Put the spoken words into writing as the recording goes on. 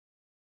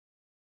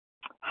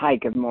Hi,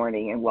 good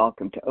morning, and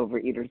welcome to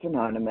Overeaters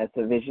Anonymous,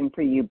 a Vision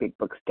for You Big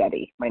Book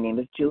Study. My name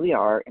is Julie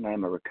R., and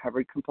I'm a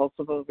recovered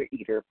compulsive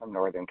overeater from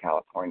Northern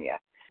California.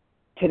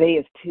 Today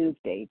is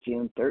Tuesday,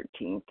 June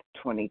 13th,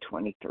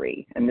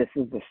 2023, and this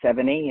is the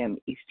 7 a.m.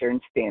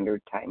 Eastern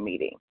Standard Time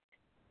meeting.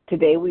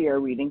 Today we are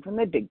reading from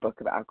the Big Book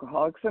of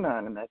Alcoholics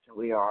Anonymous, and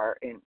we are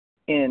in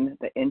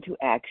the Into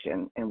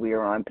Action, and we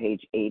are on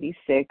page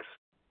 86,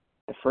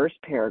 the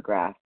first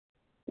paragraph,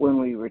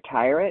 when we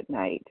retire at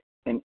night,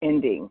 and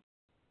ending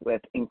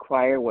with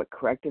inquire what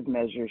corrective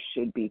measures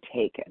should be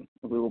taken.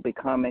 We will be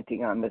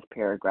commenting on this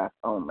paragraph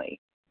only.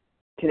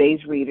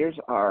 Today's readers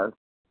are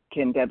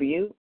Ken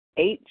W.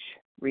 H.,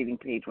 reading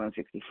page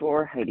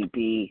 164, Heidi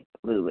B.,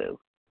 Lulu.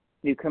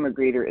 Newcomer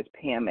greeter is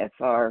Pam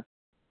S.R.,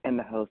 and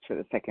the host for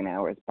the second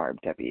hour is Barb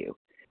W.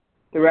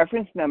 The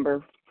reference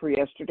number for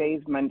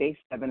yesterday's Monday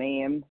 7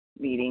 a.m.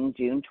 meeting,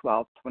 June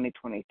 12,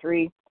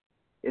 2023,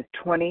 is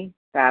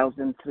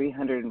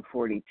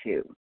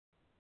 20,342.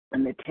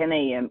 And the 10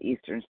 a.m.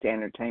 Eastern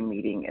Standard Time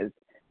meeting is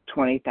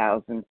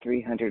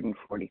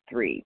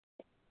 20,343.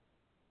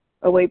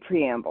 OA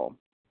Preamble.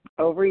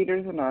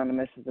 Overeaters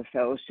Anonymous is a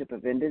fellowship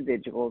of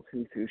individuals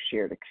who, through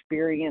shared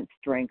experience,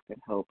 strength,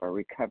 and hope, are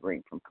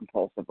recovering from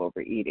compulsive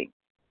overeating.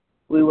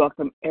 We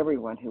welcome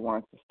everyone who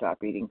wants to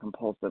stop eating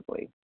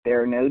compulsively.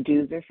 There are no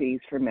dues or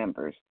fees for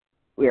members.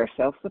 We are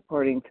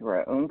self-supporting through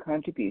our own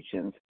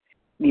contributions,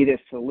 neither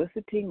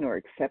soliciting nor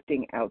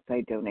accepting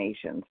outside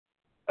donations.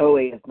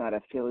 OA is not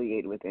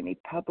affiliated with any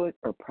public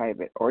or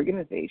private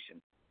organization,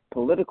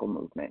 political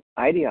movement,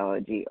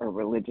 ideology, or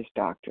religious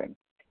doctrine.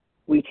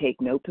 We take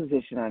no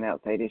position on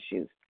outside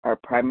issues. Our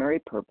primary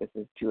purpose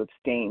is to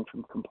abstain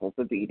from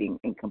compulsive eating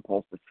and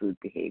compulsive food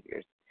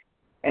behaviors,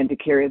 and to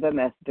carry the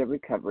message of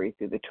recovery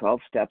through the 12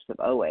 steps of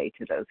OA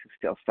to those who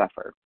still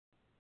suffer.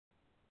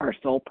 Our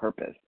sole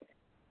purpose.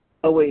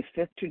 OA's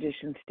fifth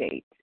tradition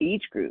states,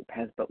 each group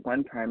has but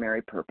one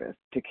primary purpose,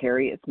 to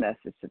carry its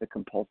message to the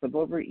compulsive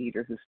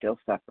overeater who still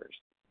suffers.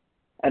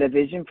 At a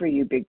Vision for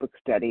You Big Book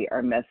Study,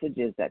 our message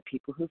is that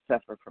people who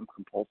suffer from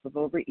compulsive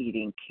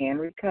overeating can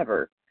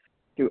recover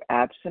through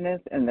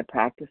abstinence and the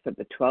practice of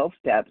the 12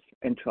 steps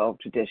and 12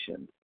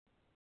 traditions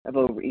of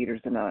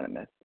Overeaters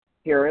Anonymous.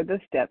 Here are the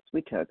steps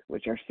we took,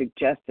 which are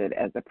suggested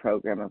as a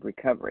program of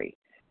recovery.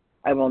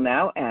 I will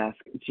now ask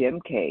Jim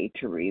K.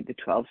 to read the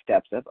 12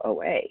 steps of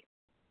OA.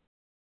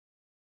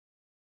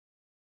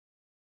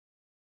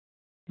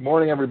 Good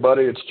morning,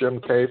 everybody. It's Jim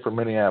K. from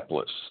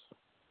Minneapolis,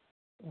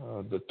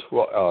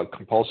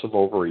 compulsive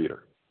overeater.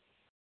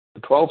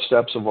 The 12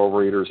 steps of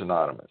Overeaters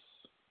Anonymous.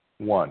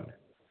 1.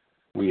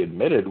 We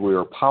admitted we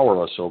were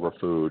powerless over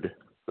food,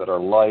 that our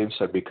lives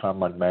had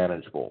become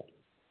unmanageable.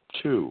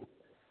 2.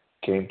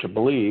 Came to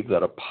believe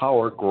that a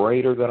power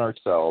greater than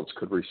ourselves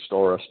could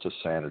restore us to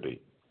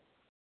sanity.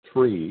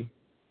 3.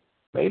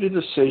 Made a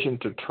decision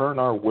to turn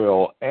our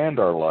will and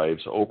our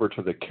lives over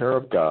to the care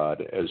of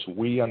God as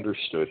we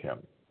understood Him.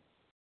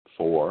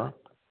 4.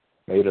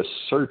 Made a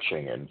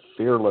searching and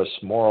fearless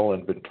moral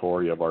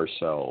inventory of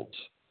ourselves.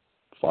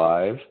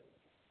 5.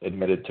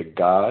 Admitted to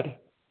God,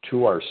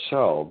 to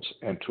ourselves,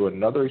 and to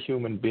another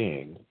human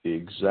being the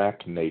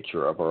exact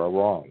nature of our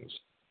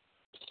wrongs.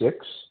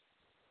 6.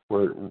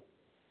 We're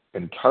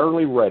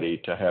entirely ready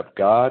to have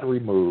God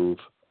remove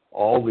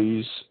all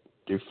these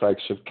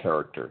defects of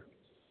character.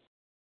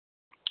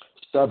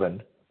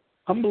 7.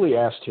 Humbly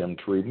asked Him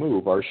to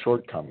remove our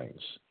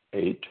shortcomings.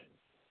 8.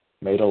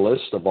 Made a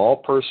list of all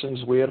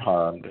persons we had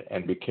harmed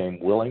and became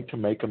willing to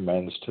make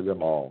amends to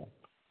them all.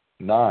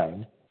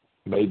 9.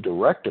 Made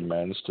direct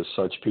amends to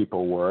such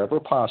people wherever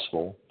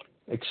possible,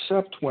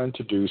 except when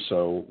to do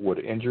so would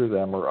injure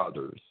them or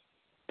others.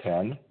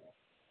 10.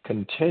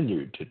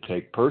 Continued to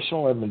take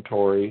personal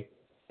inventory,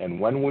 and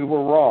when we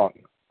were wrong,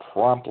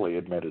 promptly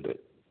admitted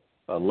it.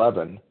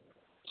 11.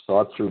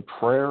 Sought through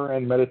prayer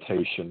and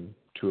meditation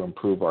to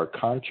improve our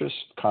conscious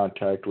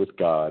contact with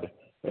God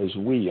as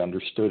we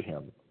understood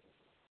Him,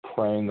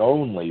 praying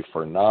only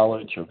for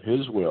knowledge of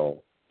His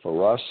will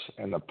for us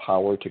and the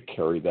power to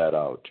carry that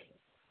out.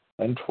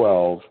 And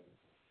 12,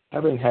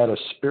 having had a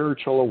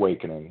spiritual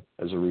awakening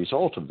as a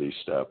result of these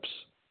steps,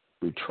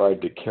 we tried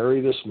to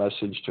carry this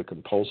message to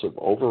compulsive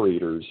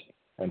overeaters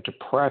and to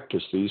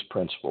practice these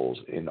principles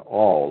in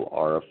all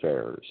our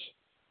affairs.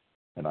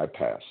 And I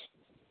pass.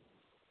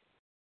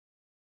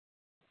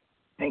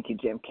 Thank you,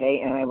 Jim K.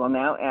 And I will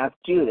now ask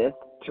Judith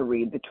to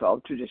read the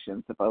 12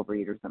 traditions of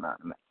Overeaters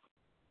Anonymous.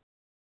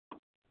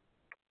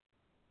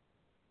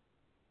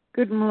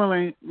 Good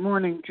morning,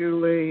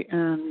 Julie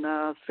and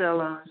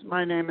fellows.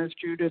 My name is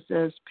Judith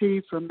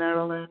S.P. from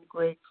Maryland,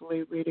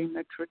 gratefully reading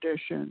the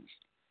traditions.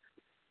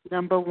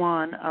 Number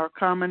 1, our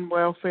common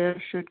welfare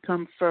should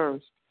come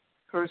first.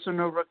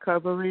 Personal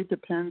recovery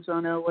depends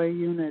on OA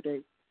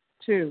unity.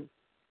 2,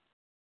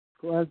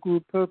 for our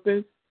group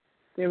purpose,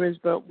 there is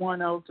but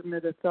one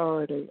ultimate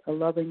authority, a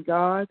loving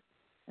God,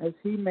 as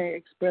He may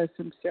express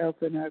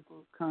Himself in our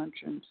group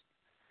conscience.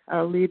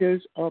 Our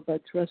leaders are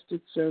but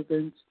trusted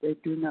servants. They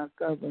do not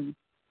govern.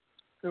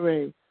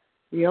 3,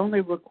 the only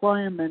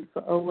requirement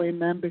for OA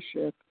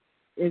membership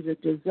is a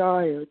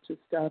desire to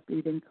stop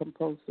eating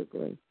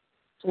compulsively.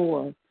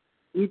 4,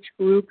 each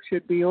group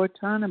should be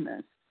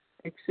autonomous,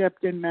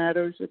 except in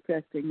matters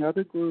affecting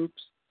other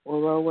groups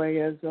or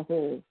OA as a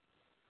whole.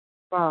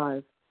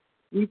 5,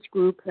 each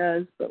group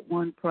has but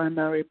one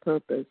primary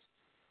purpose,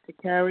 to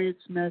carry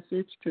its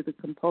message to the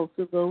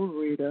compulsive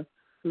overeater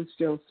who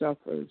still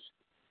suffers.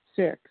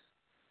 6,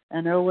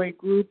 an OA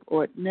group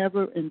ought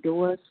never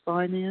endorse,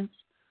 finance,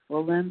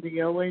 or lend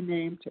the OA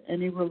name to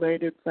any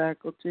related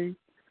faculty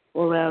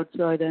or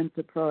outside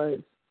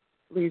enterprise,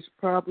 lest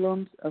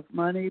problems of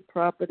money,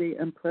 property,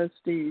 and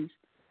prestige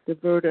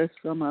divert us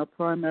from our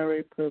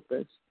primary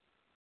purpose.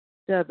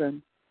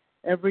 7,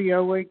 every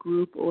OA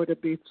group ought to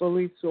be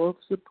fully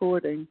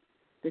self-supporting,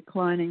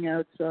 declining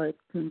outside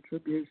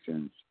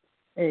contributions.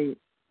 8,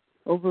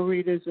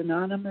 Overeaters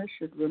Anonymous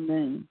should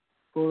remain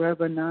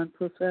forever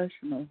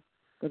non-professional,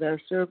 but our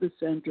service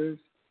centers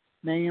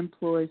may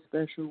employ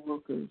special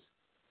workers.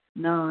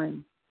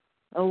 9,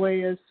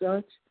 OA as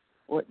such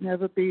ought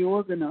never be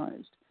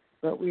organized,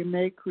 but we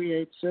may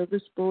create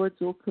service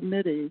boards or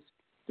committees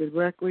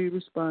directly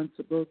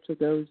responsible to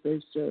those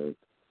they serve.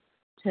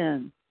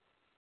 10,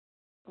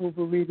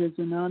 Overeaters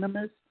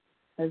Anonymous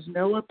has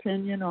no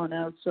opinion on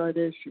outside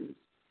issues.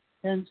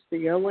 Hence,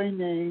 the OA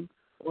name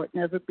ought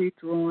never be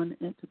drawn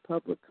into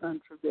public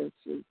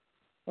controversy.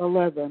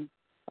 11,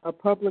 our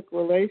public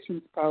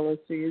relations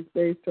policy is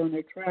based on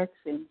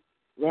attraction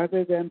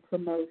rather than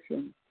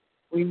promotion.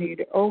 We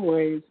need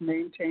always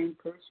maintain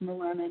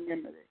personal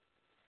anonymity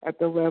at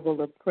the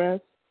level of press,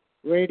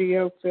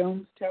 radio,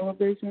 films,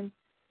 television,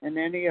 and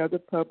any other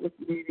public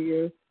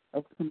media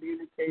of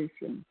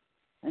communication.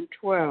 And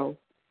 12,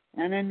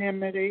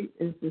 anonymity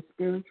is the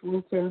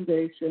spiritual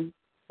foundation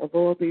of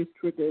all these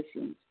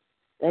traditions,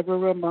 ever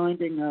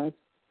reminding us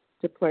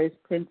to place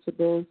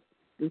principles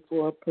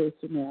before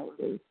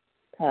personalities.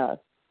 Pass.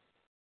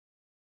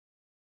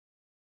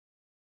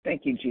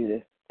 Thank you,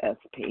 Judith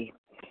S.P.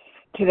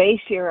 Today's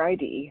share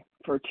ID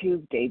for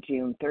Tuesday,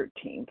 June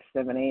 13th,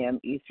 7 a.m.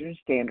 Eastern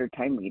Standard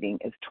Time meeting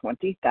is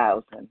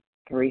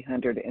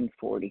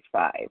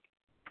 20,345.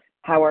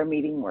 How our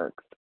meeting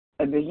works.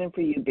 A Vision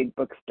for You Big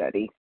Book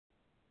study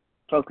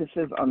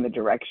focuses on the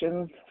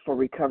directions for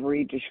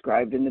recovery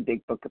described in the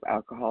Big Book of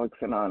Alcoholics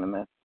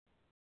Anonymous.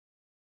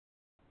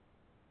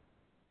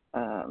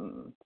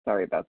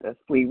 Sorry about this.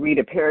 We read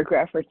a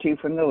paragraph or two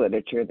from the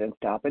literature, then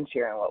stop and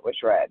share on what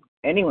was read.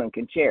 Anyone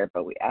can share,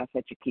 but we ask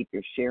that you keep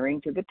your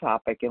sharing to the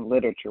topic and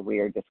literature we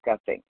are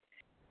discussing,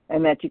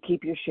 and that you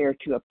keep your share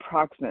to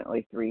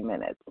approximately 3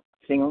 minutes.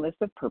 Singleness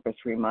of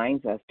purpose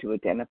reminds us to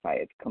identify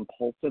as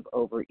compulsive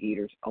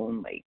overeaters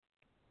only.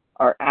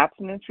 Our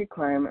abstinence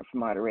requirement for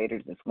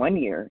moderators is 1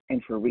 year,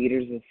 and for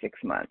readers is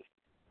 6 months.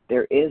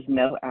 There is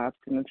no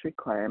abstinence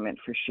requirement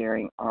for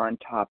sharing on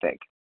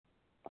topic.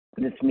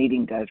 This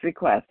meeting does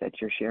request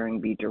that your sharing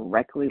be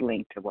directly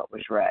linked to what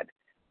was read.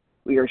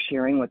 We are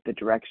sharing what the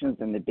directions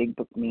in the Big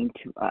Book mean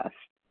to us.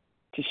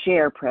 To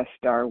share, press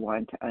star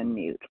 1 to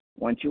unmute.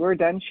 Once you are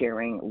done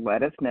sharing,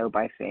 let us know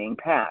by saying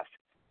pass.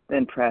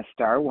 Then press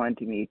star 1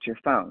 to mute your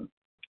phone.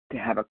 To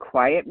have a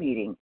quiet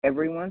meeting,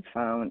 everyone's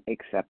phone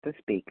except the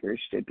speaker's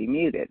should be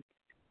muted.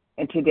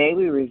 And today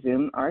we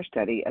resume our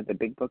study of the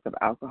Big Book of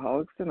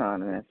Alcoholics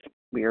Anonymous.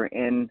 We are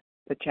in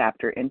the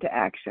chapter Into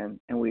Action,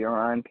 and we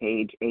are on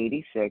page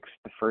 86,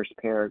 the first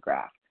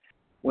paragraph.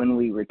 When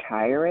we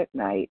retire at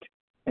night,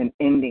 and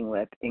ending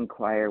with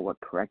inquire what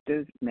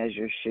corrective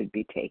measures should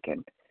be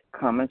taken.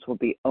 Comments will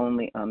be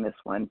only on this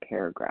one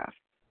paragraph.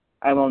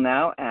 I will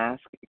now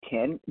ask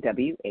Ken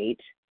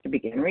W.H. to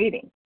begin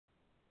reading.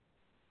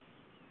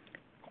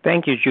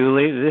 Thank you,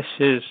 Julie. This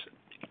is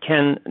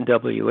Ken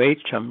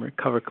W.H. I'm a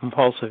recovered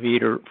compulsive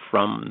eater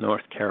from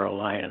North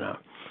Carolina.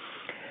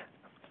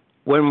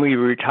 When we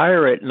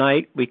retire at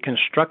night, we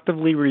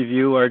constructively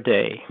review our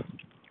day.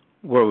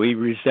 Were we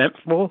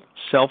resentful,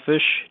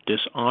 selfish,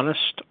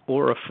 dishonest,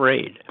 or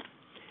afraid?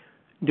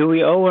 Do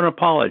we owe an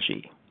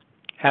apology?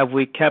 Have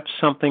we kept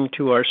something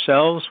to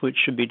ourselves which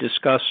should be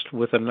discussed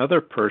with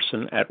another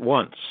person at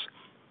once?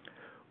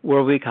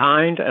 Were we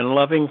kind and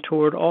loving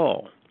toward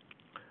all?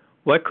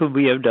 What could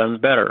we have done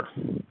better?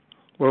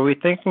 Were we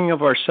thinking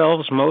of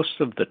ourselves most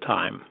of the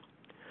time?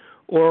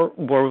 Or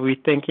were we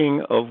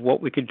thinking of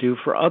what we could do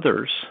for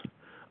others,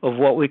 of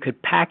what we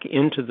could pack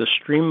into the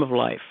stream of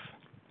life?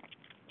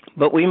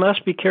 But we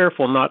must be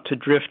careful not to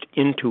drift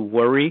into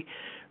worry,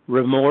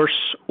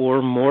 remorse,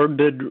 or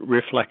morbid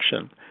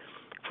reflection,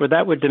 for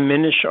that would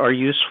diminish our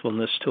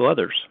usefulness to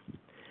others.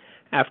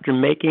 After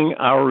making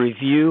our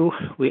review,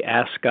 we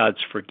ask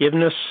God's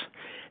forgiveness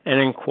and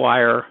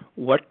inquire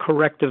what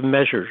corrective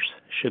measures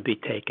should be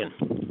taken.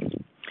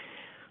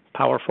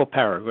 Powerful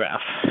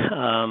paragraph.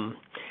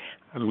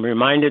 I'm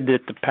reminded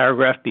that the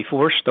paragraph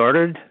before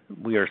started,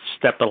 we are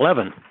step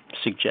 11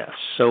 suggests.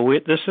 So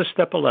this is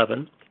step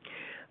 11.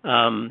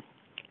 And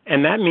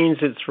that means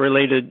it's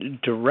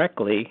related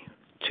directly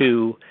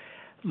to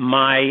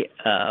my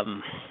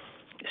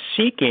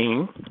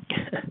seeking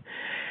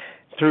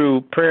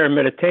through prayer and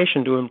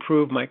meditation to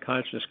improve my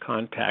conscious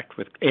contact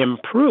with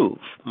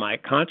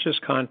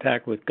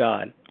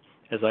God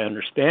as I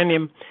understand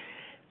Him,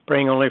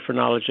 praying only for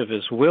knowledge of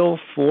His will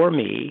for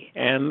me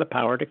and the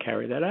power to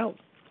carry that out.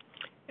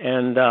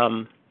 And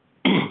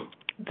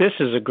this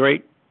is a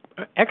great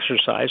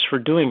exercise for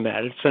doing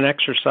that. It's an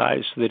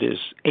exercise that is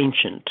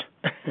ancient,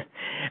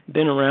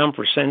 been around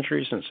for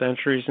centuries and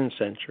centuries and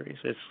centuries.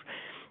 It's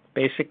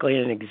basically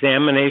an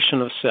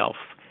examination of self,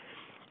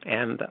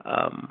 and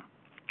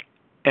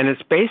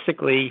it's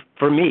basically,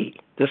 for me,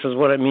 this is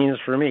what it means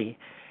for me.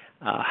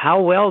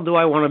 How well do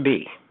I want to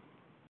be?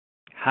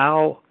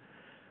 How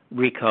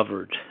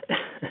recovered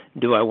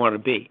do I want to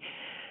be?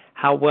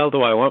 How well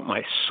do I want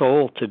my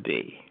soul to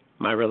be?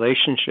 My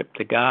relationship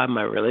to God,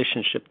 my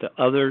relationship to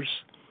others.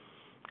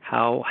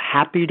 How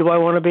happy do I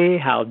want to be?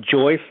 How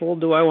joyful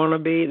do I want to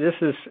be? This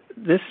is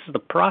the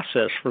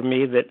process for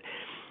me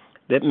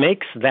that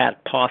makes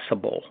that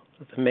possible,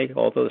 to make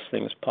all those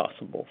things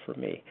possible for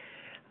me.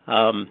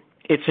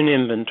 It's an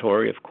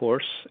inventory, of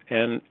course,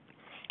 and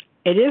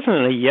it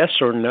isn't a yes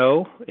or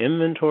no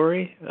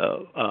inventory,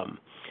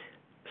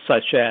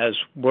 such as,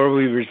 were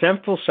we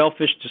resentful,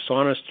 selfish,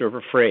 dishonest, or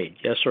afraid?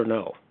 Yes or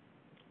no?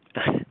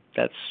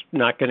 That's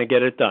not going to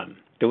get it done.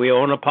 Do we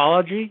owe an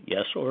apology?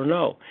 Yes or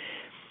no?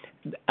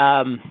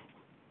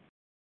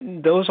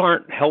 Those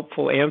aren't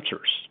helpful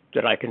answers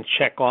that I can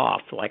check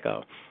off, like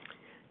a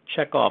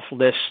check-off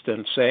list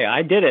and say,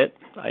 I did it.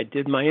 I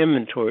did my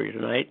inventory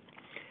tonight.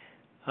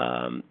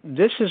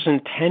 This is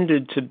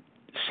intended to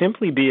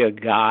simply be a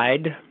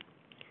guide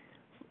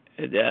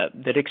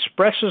that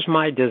expresses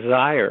my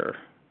desire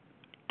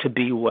to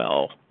be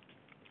well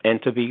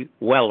and to be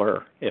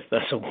weller, if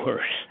that's a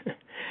word,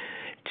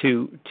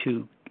 to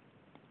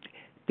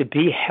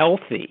be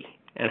healthy.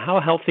 And how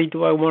healthy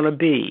do I want to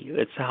be?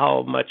 It's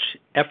how much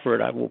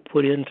effort I will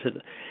put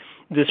into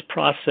this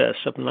process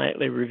of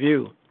nightly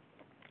review.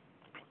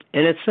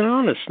 And it's an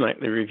honest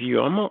nightly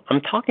review.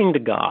 I'm talking to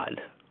God.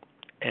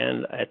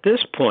 And at this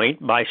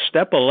point, by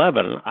step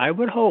 11, I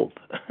would hope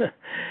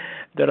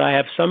that I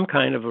have some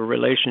kind of a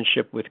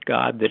relationship with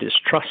God that is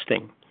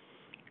trusting,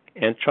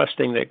 and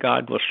trusting that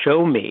God will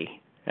show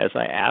me, as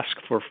I ask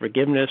for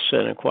forgiveness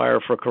and inquire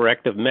for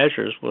corrective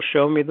measures, will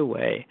show me the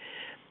way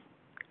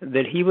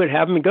that He would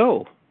have me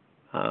go,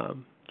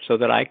 so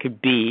that I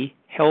could be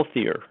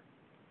healthier,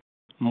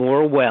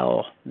 more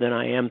well than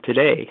I am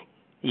today,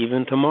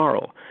 even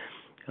tomorrow.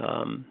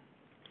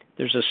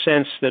 There's a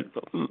sense that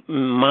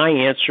my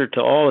answer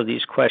to all of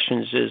these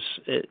questions is,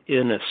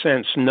 in a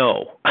sense,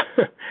 no,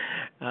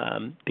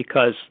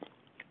 because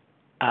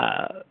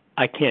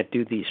I can't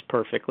do these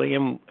perfectly.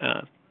 And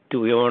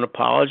do we owe an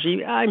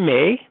apology? I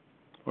may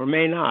or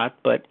may not,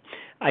 but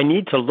I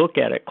need to look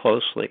at it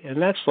closely,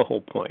 and that's the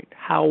whole point.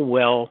 How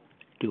well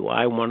do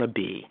I want to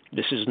be?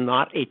 This is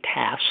not a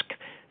task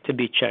to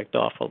be checked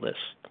off a list.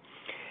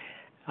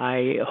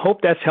 I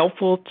hope that's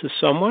helpful to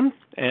someone,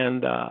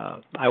 and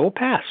I will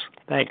pass.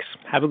 Thanks.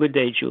 Have a good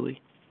day, Julie.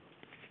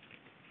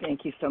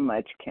 Thank you so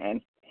much,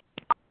 Ken.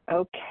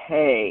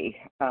 Okay.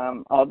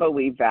 Although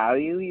we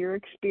value your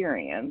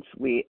experience,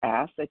 we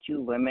ask that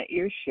you limit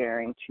your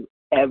sharing to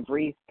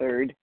every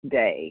third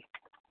day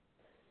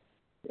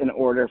in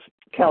order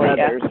for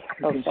others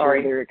to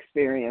share their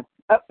experience.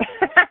 Oh,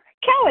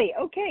 Kelly,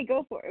 okay,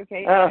 go for it.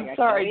 Okay.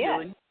 Sorry,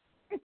 Julie.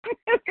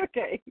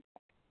 Okay.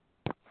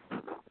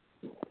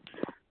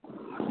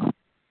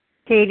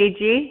 Katie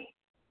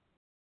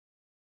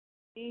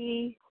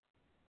G.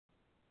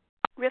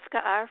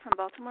 Rivka R. from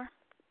Baltimore.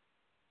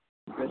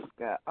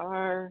 Rivka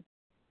R.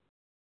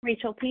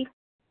 Rachel P.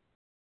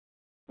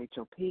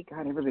 Rachel P.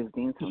 God, everybody's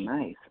being so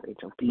nice.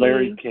 Rachel P.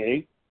 Larry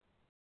K.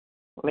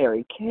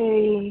 Larry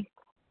K.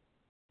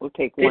 We'll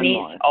take Denise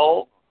one more.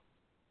 O.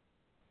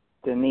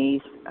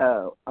 Denise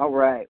O. All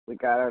right, we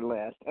got our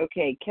list.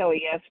 Okay,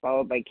 Kelly S.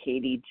 followed by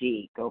Katie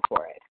G. Go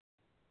for it.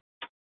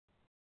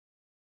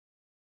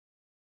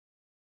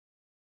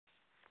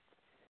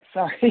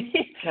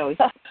 Sorry. Kelly.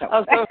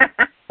 I'm so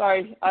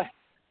sorry.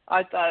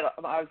 I thought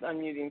I was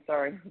unmuting.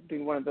 Sorry,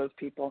 being one of those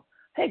people.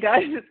 Hey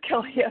guys, it's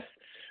Kelly S.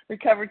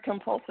 Recovered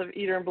compulsive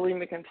eater in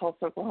bulimic in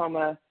Tulsa,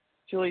 Oklahoma.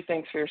 Julie,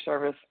 thanks for your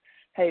service.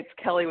 Hey, it's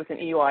Kelly with an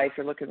EUI if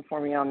you're looking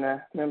for me on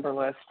the member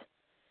list.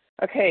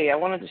 Okay, I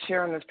wanted to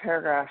share on this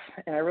paragraph,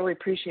 and I really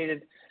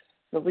appreciated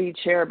the lead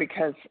share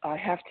because I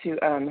have to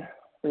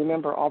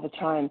remember all the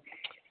time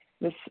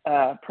this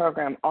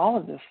program, all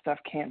of this stuff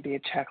can't be a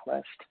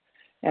checklist.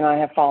 And I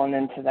have fallen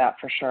into that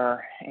for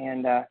sure,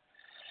 and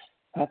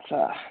that's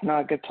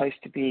not a good place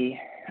to be.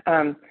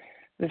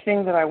 The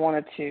thing that I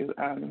wanted to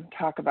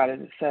talk about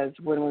is it says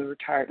when we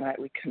retire at night,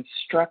 we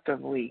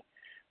constructively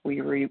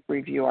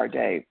review our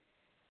day.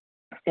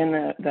 In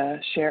the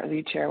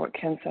lead share, what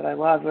Ken said I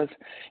love was,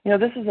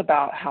 this is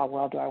about how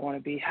well do I want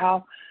to be,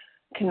 how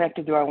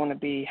connected do I want to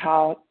be,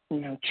 how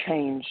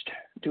changed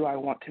do I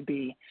want to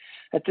be.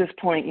 At this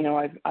point,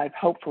 I've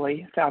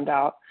hopefully found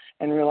out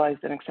and realized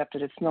and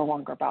accepted it's no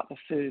longer about the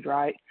food,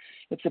 right?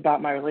 It's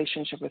about my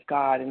relationship with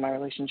God and my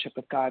relationship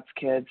with God's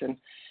kids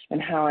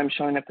and how I'm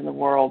showing up in the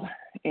world.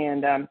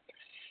 And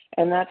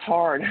that's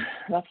hard.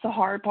 That's the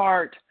hard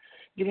part.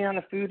 Getting on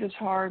the food is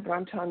hard, but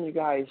I'm telling you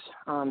guys,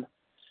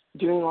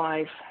 doing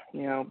life,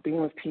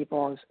 being with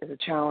people is a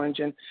challenge.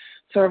 And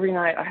so every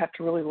night I have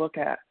to really look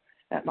at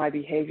my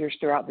behaviors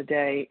throughout the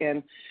day.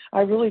 And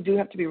I really do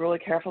have to be really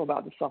careful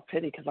about the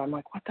self-pity, because I'm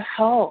like, what the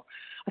hell?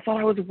 I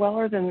thought I was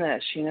weller than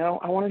this,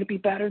 I wanted to be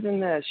better than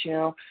this,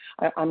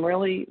 I'm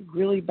really,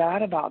 really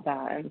bad about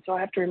that. And so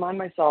I have to remind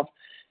myself,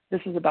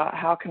 this is about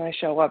how can I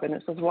show up? And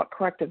it says, what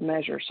corrective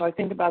measures? So I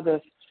think about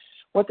this,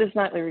 what this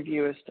nightly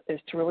review is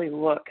to really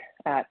look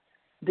at,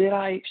 did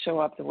I show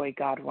up the way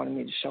God wanted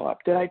me to show up?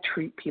 Did I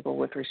treat people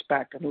with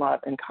respect and love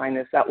and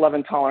kindness? That love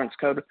and tolerance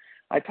code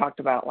I talked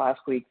about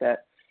last week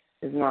that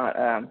is not,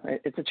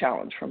 it's a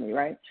challenge for me,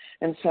 right?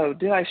 And so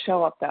did I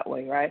show up that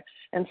way, right?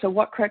 And so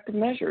what corrective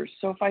measures?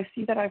 So if I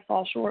see that I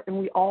fall short, and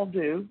we all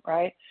do,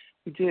 right?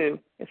 We do.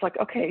 It's like,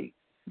 okay,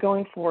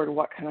 going forward,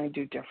 what can I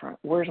do different?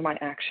 Where's my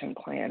action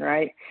plan,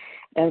 right?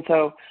 And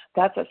so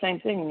that's the same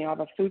thing. I have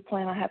a food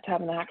plan, I have to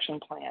have an action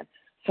plan.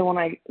 So when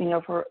I,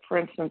 for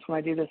instance, when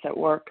I do this at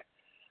work,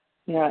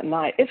 at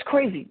night, it's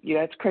crazy.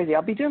 It's crazy.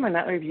 I'll be doing my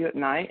nightly review at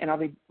night, and I'll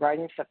be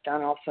writing stuff down,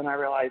 and all of a sudden I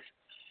realize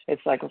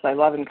it's like, was I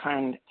love and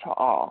kind to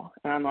all?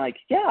 And I'm like,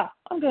 yeah,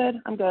 I'm good.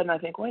 And I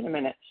think, wait a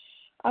minute.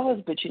 I was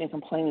bitching and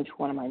complaining to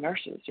one of my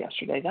nurses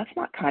yesterday. That's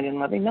not kind and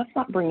loving. That's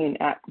not bringing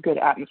good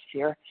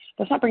atmosphere.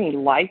 That's not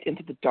bringing light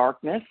into the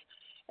darkness.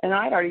 And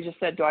I'd already just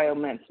said, do I owe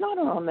amends? No, I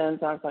don't owe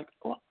amends. I was like,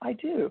 well, I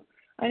do.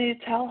 I need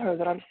to tell her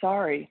that I'm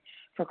sorry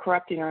for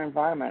corrupting our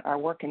environment, our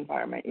work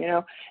environment,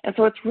 And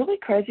so it's really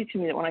crazy to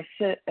me that when I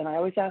sit, and I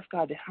always ask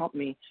God to help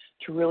me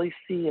to really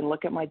see and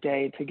look at my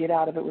day, to get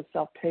out of it with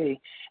self-pity,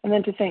 and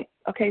then to think,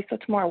 okay, so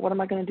tomorrow, what am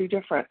I going to do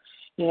different?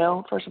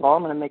 First of all,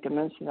 I'm going to make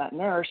amends to that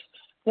nurse.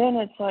 Then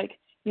it's like,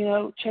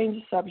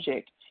 change the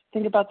subject.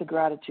 Think about the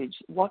gratitudes.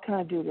 What can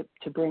I do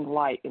to bring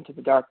light into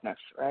the darkness,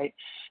 right?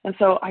 And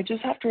so I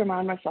just have to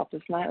remind myself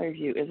this nightly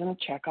review isn't a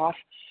checkoff.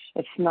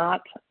 It's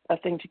not a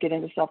thing to get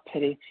into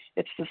self-pity.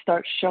 It's to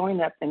start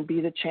showing up and be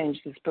the change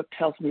this book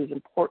tells me is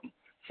important,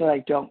 so that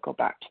I don't go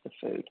back to the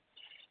food.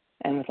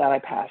 And with that, I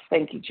pass.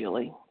 Thank you,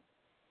 Julie.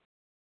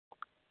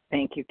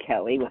 Thank you,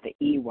 Kelly, with the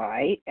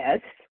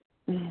EYS.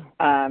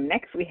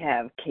 Next, we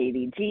have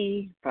Katie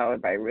G,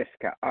 followed by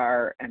Riska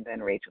R, and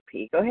then Rachel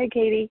P. Go ahead,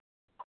 Katie.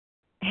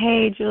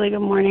 Hey, Julie, good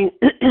morning.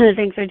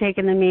 Thanks for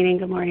taking the meeting.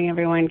 Good morning,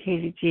 everyone.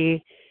 Katie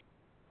G,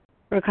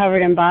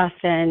 recovered in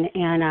Boston.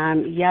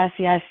 And yes,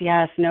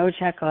 no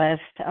checklist.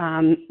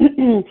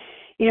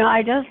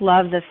 I just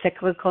love the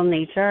cyclical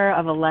nature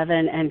of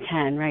 11 and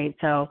 10, right?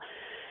 So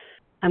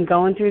I'm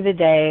going through the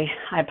day.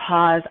 I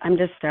pause. I'm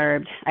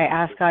disturbed. I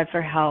ask God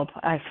for help.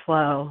 I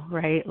flow,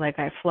 right? Like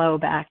I flow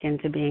back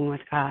into being with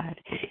God.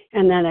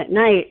 And then at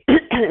night,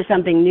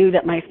 something new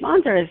that my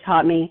sponsor has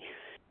taught me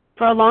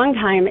for a long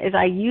time is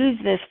I use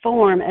this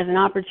form as an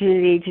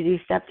opportunity to do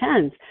step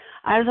 10s.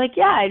 I was like,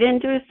 yeah, I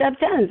didn't do a step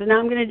 10s, and now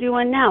I'm going to do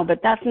one now.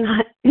 But that's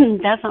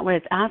not what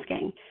it's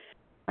asking,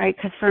 right?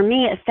 Because for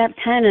me, a step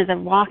 10 is a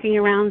walking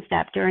around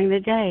step during the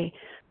day.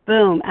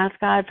 Boom, ask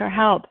God for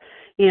help.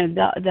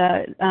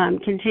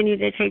 Continue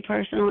to take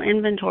personal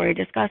inventory,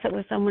 discuss it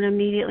with someone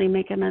immediately,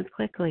 make amends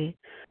quickly,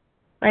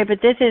 right?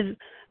 But this is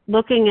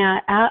looking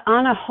at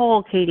on a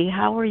whole, Katie,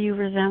 how are you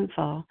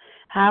resentful?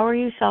 How are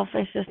you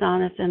selfish,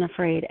 dishonest, and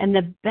afraid? And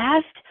the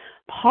best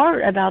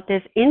part about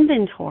this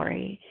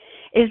inventory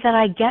is that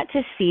I get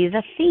to see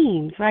the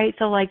themes, right?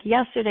 So like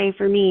yesterday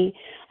for me,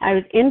 I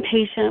was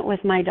impatient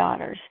with my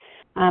daughters.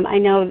 I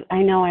know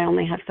I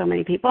only have so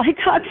many people I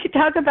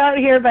talk about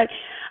here, but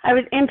I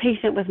was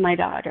impatient with my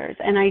daughters,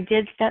 and I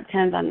did step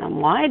 10s on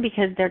them. Why?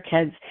 Because they're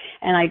kids,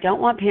 and I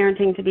don't want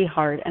parenting to be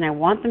hard, and I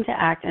want them to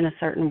act in a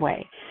certain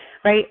way,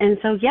 right? And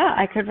so, yeah,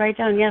 I could write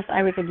down, yes,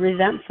 I was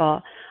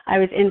resentful. I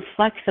was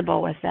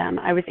inflexible with them.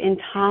 I was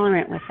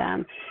intolerant with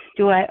them.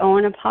 Do I owe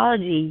an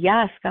apology?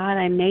 Yes, God,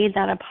 I made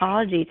that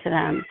apology to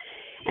them.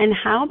 And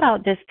how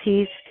about this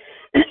piece,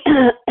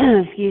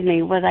 excuse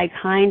me, was I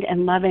kind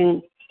and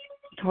loving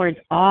towards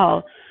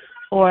all?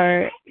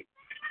 Or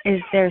is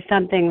there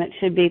something that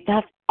should be,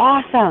 that's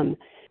awesome?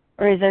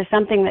 Or is there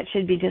something that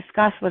should be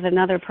discussed with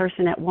another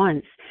person at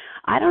once?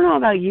 I don't know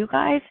about you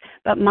guys,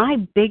 but my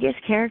biggest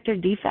character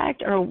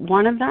defect, or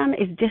one of them,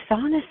 is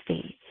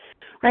dishonesty,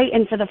 right?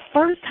 And for the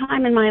first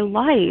time in my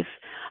life,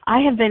 I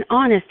have been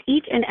honest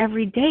each and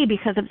every day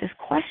because of this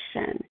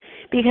question,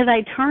 because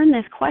I turn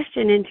this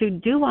question into,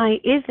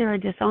 is there a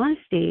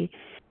dishonesty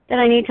that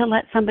I need to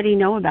let somebody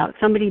know about,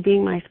 somebody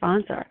being my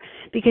sponsor?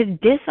 Because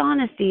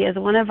dishonesty, as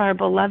one of our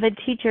beloved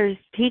teachers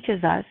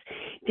teaches us,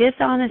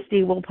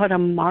 dishonesty will put a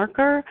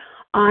marker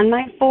on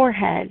my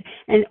forehead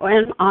and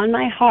on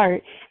my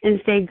heart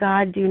and say,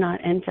 God, do not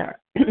enter.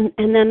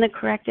 And then the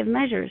corrective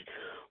measures.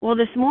 Well,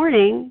 this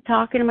morning,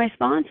 talking to my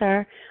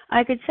sponsor,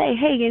 I could say,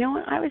 hey, you know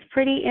what? I was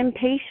pretty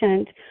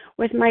impatient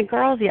with my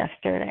girls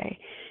yesterday.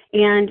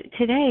 And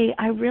today,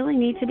 I really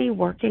need to be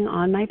working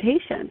on my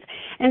patience.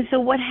 And so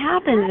what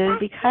happens is,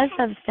 because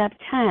of step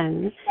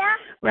 10,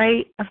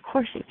 right, of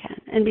course you can.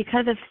 And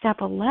because of step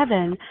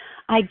 11,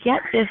 I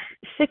get this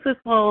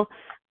cyclical,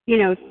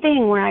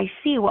 thing where I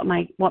see what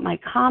my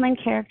common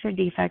character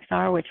defects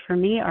are, which for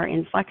me are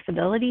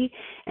inflexibility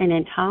and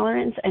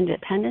intolerance and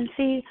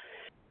dependency.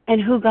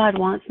 and who God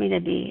wants me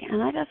to be.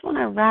 And I just want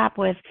to wrap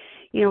with,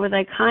 with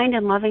like kind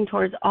and loving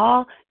towards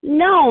all.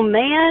 No,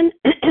 man,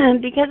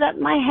 because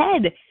my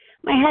head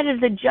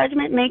is a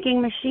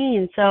judgment-making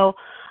machine. So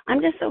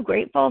I'm just so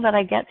grateful that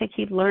I get to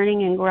keep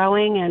learning and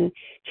growing and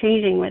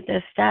changing with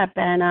this step,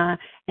 and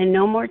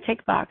no more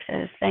tick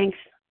boxes. Thanks.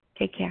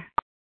 Take care.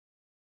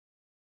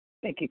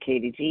 Thank you,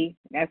 Katie G.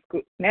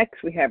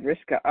 Next, we have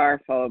Riska R.,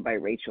 followed by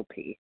Rachel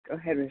P. Go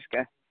ahead,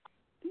 Riska.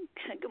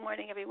 Good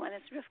morning, everyone.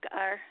 It's Riska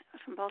R.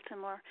 from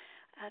Baltimore.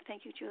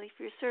 Thank you, Julie,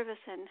 for your service,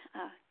 and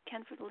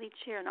Ken for the lead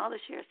share, and all the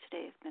shares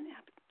today have been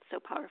so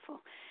powerful.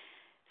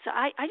 So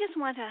I just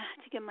want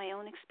to give my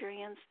own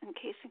experience in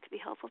case it could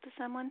be helpful to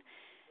someone.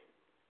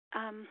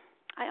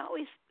 I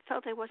always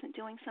felt I wasn't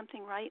doing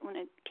something right when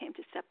it came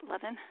to step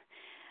 11.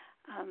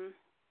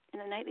 In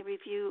the nightly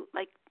review,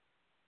 like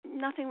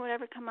nothing would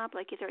ever come up,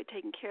 like either I'd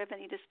taken care of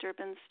any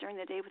disturbance during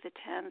the day with the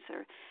 10s,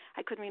 or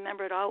I couldn't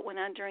remember it all what went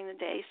on during the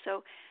day.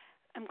 So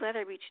I'm glad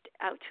I reached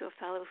out to a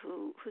fellow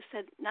who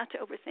said not to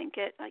overthink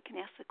it. I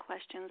can ask the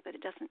questions, but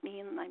it doesn't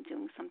mean I'm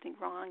doing something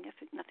wrong if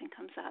nothing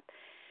comes up.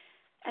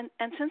 And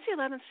since the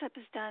 11th step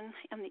is done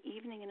in the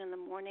evening and in the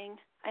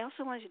morning, I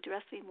also wanted to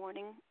address the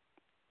morning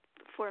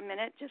for a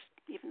minute, just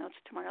even though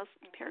it's tomorrow's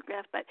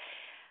paragraph, but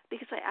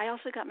because I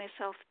also got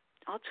myself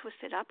all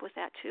twisted up with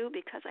that too,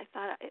 because I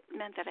thought it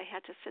meant that I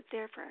had to sit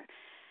there for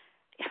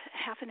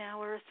half an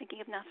hour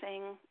thinking of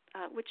nothing,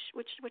 which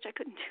I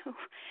couldn't do.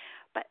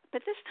 But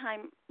this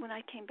time when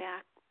I came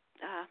back,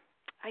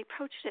 I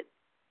approached it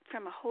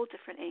from a whole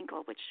different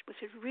angle, which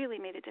has really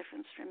made a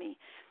difference for me.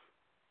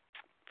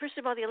 First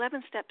of all, the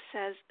 11th step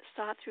says,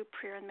 sought through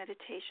prayer and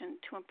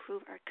meditation to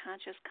improve our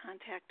conscious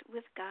contact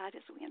with God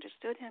as we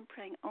understood Him,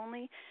 praying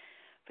only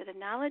for the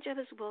knowledge of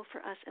His will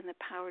for us and the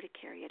power to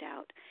carry it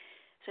out.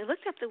 So I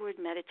looked up the word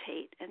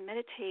meditate, and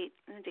meditate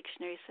in the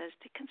dictionary says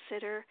to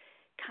consider,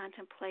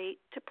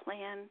 contemplate, to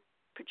plan,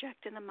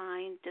 project in the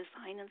mind,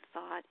 design in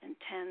thought,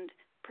 intend,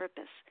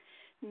 purpose.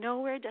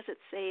 Nowhere does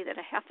it say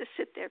that I have to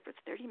sit there for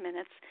 30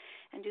 minutes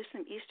and do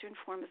some Eastern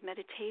form of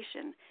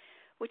meditation,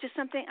 which is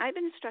something I've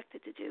been instructed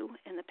to do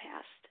in the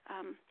past.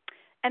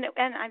 And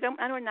I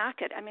don't knock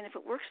it. I mean, if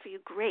it works for you,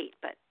 great.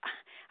 But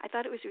I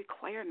thought it was a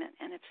requirement,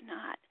 and it's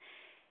not.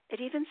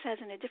 It even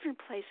says in a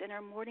different place in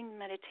our morning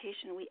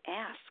meditation, we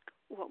ask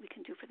what we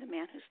can do for the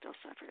man who still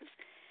suffers.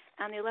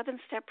 On the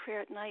 11th step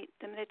prayer at night,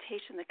 the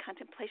meditation, the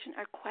contemplation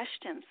are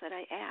questions that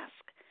I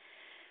ask.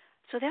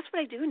 So that's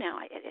what I do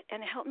now.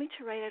 And it helped me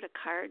to write out a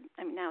card.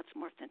 I mean, now it's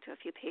morphed into a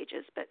few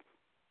pages, but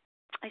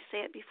I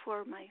say it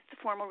before the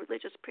formal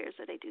religious prayers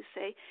that I do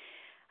say.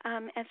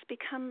 And it's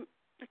become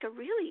like a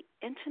really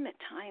intimate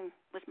time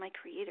with my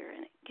Creator,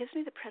 and it gives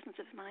me the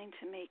presence of mind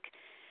to make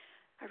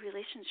a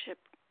relationship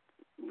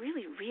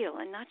really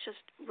real and not just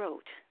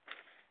rote.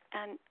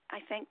 And I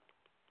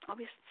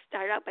always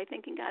start out by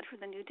thanking God for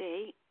the new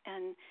day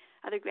and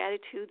other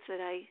gratitudes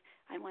that I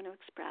want to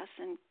express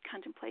and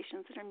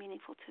contemplations that are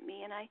meaningful to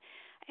me. And I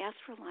ask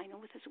for alignment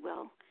with His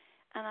will.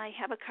 And I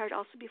have a card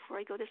also before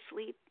I go to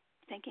sleep,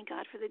 thanking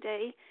God for the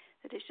day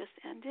that has just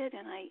ended,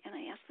 and I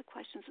ask the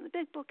questions in the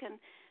big book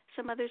and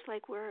some others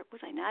like, where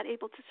was I not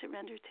able to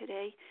surrender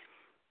today?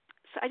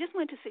 So I just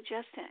wanted to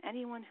suggest to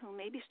anyone who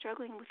may be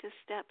struggling with this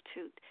step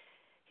to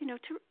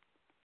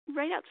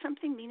write out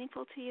something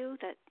meaningful to you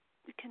that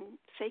you can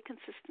say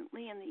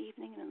consistently in the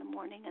evening and in the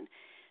morning, and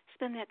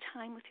spend that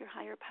time with your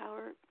higher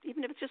power,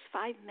 even if it's just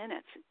 5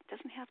 minutes. It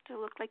doesn't have to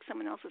look like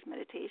someone else's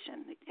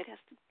meditation. It has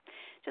to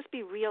just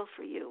be real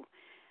for you.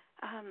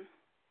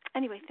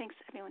 Anyway, thanks,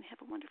 everyone.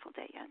 Have a wonderful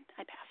day, and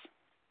I pass.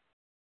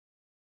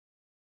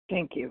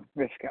 Thank you,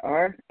 Riska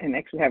R. And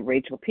next we have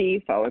Rachel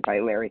P., followed by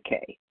Larry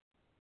K.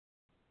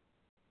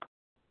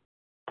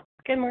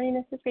 Good morning.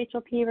 This is Rachel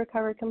P.,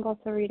 recovered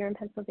compulsive reader in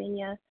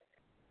Pennsylvania.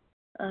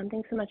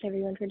 Thanks so much,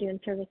 everyone, for doing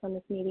service on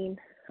this meeting.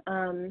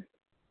 I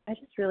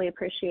just really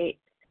appreciate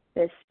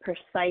this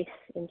precise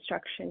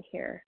instruction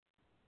here.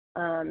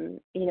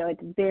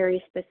 It's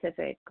very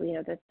specific,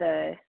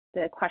 that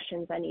the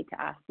questions I need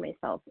to ask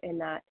myself in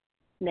that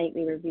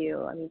nightly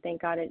review. I mean,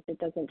 thank God it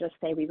doesn't just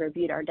say we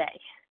reviewed our day,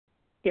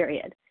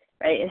 period,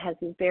 right? It has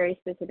these very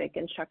specific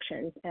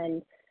instructions,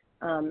 and,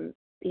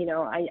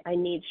 I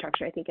need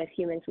structure. I think as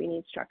humans, we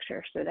need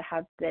structure. So to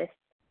have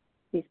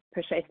these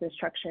precise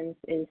instructions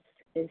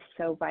is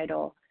so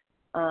vital.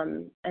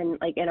 And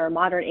like in our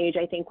modern age,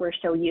 I think we're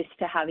so used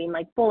to having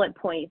like bullet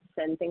points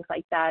and things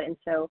like that. And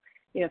so,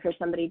 for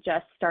somebody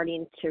just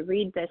starting to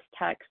read this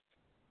text,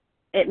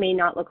 it may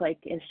not look like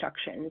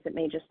instructions. It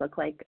may just look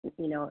like,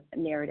 a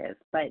narrative,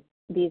 but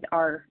these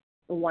are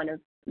one of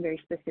very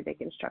specific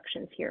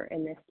instructions here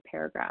in this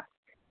paragraph.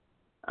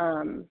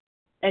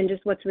 And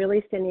just what's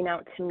really standing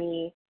out to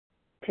me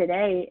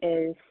today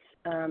is,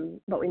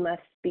 but we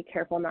must be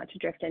careful not to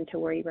drift into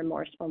worry,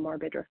 remorse, or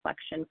morbid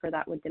reflection, for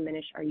that would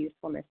diminish our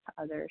usefulness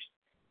to others.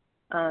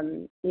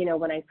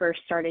 When I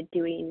first started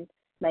doing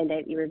my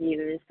nightly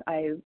reviews,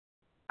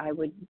 I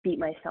would beat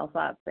myself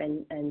up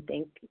and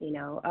think,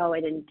 I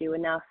didn't do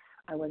enough.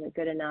 I wasn't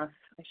good enough.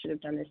 I should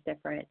have done this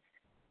different.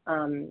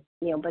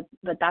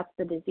 But that's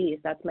the disease.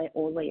 That's my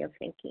old way of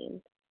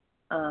thinking.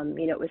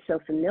 It was so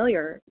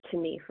familiar to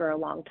me for a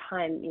long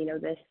time,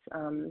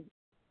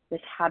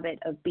 this habit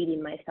of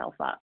beating myself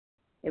up.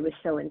 It was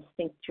so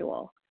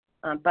instinctual.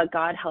 But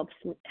God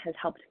has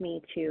helped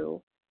me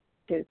to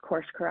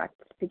course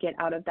correct, to get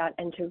out of that,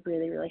 and to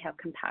really, really have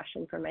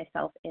compassion for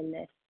myself in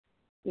this,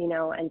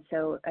 and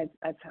so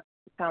I've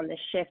found this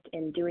shift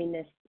in doing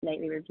this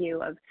nightly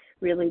review of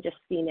really just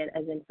seeing it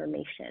as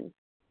information.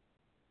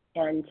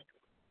 And,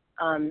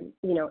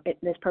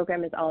 this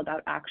program is all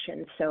about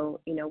action. So,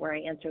 where I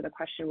answer the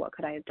question, what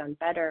could I have done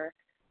better?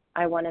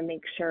 I want to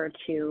make sure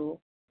to,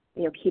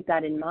 keep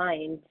that in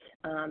mind,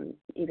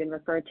 even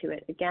refer to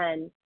it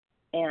again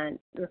and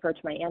refer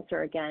to my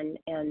answer again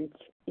and,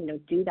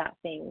 do that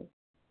thing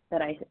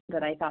that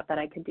I thought that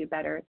I could do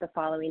better the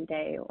following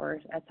day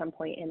or at some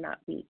point in that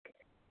week.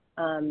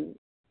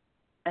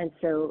 And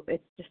so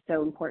it's just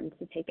so important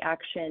to take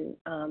action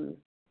and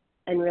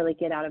really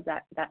get out of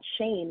that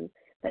shame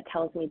that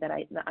tells me that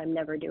I'm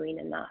never doing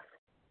enough,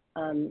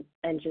 and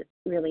just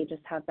really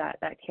just have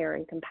that care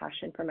and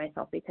compassion for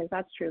myself, because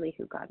that's truly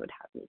who God would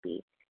have me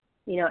be.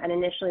 And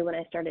initially when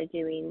I started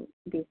doing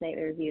these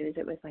nightly reviews,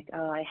 it was like,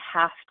 oh, I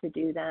have to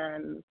do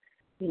them,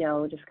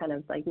 just kind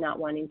of like not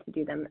wanting to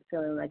do them,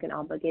 feeling like an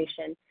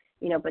obligation,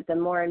 but the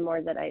more and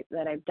more that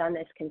I've done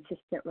this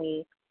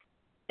consistently,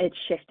 it's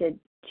shifted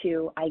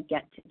to I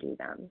get to do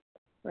them,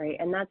 right?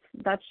 And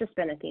that's just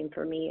been a theme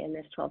for me in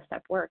this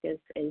 12-step work is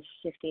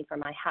shifting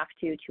from I have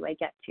to I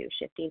get to,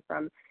 shifting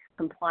from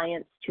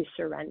compliance to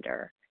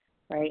surrender,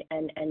 right?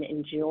 And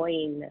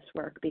enjoying this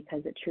work,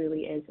 because it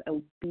truly is a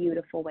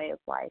beautiful way of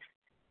life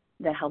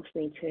that helps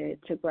me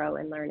to grow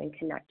and learn and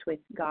connect with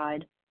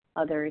God,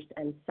 others,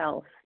 and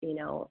self,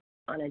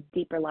 on a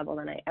deeper level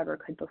than I ever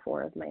could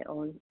before in my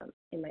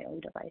own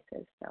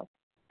devices. So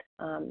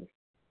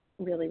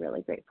really,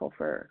 really grateful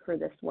for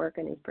this work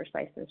and these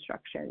precise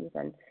instructions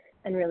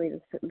and really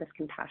this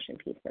compassion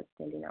piece that's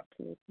standing out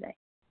to me today.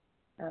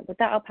 With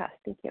that, I'll pass.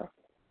 Thank you.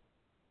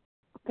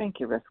 Thank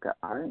you, Rivka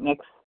R.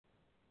 Next,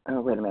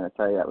 wait a minute.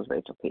 Sorry, that was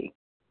Rachel P.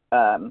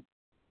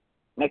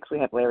 Next, we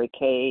have Larry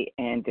K.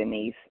 and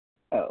Denise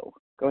O.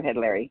 Go ahead,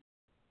 Larry.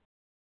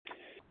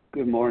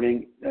 Good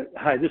morning.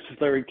 Hi, this is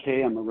Larry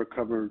K. I'm a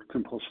recovered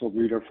compulsive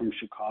reader from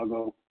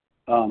Chicago.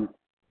 When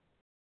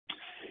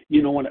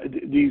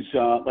these,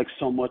 like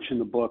so much in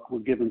the book, we're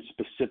given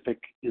specific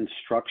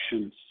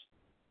instructions.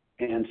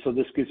 And so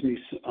this gives me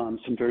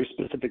some very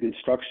specific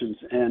instructions.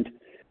 And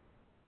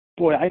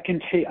boy,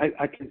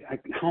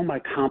 how am I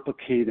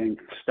complicating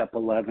step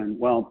 11?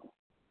 Well,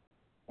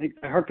 I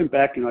harken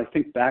back, I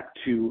think back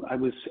to,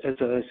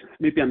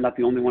 maybe I'm not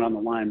the only one on the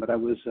line, but I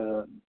was,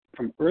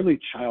 from early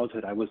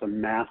childhood, I was a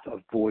math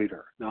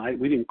avoider. Now,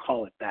 we didn't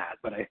call it that,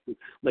 but I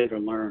later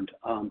learned,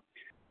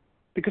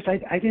 because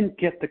I didn't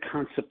get the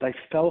concept. I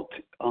felt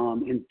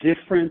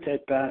indifferent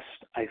at best.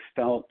 I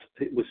felt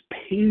it was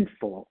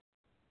painful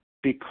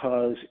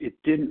because it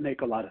didn't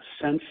make a lot of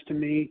sense to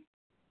me.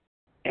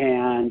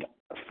 And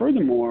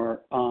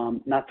furthermore,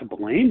 not to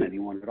blame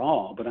anyone at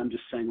all, but I'm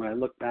just saying when I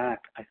look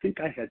back, I think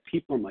I had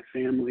people in my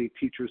family,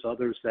 teachers,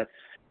 others that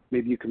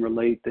maybe you can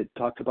relate that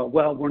talked about,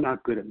 well, we're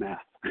not good at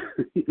math.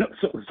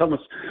 So it was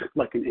almost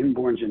like an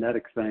inborn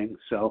genetic thing.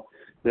 So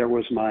there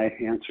was my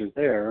answer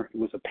there. It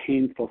was a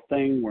painful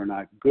thing. We're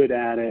not good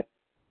at it.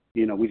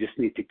 We just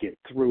need to get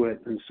through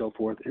it and so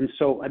forth. And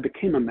so I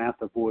became a math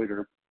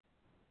avoider.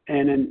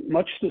 And in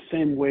much the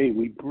same way,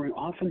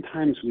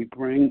 oftentimes we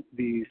bring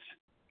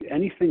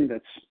anything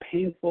that's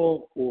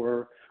painful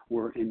or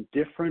we're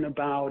indifferent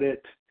about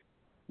it.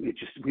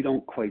 We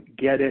don't quite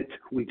get it.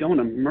 We don't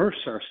immerse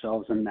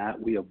ourselves in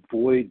that. We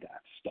avoid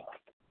that stuff.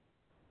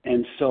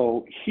 And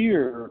so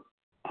here,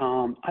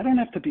 I don't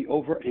have to be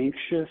over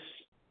anxious.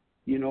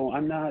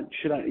 I'm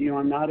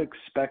not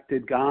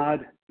expected.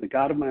 God, the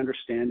God of my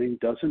understanding,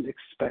 doesn't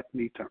expect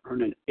me to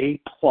earn an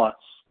A+,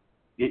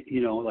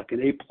 like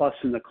an A+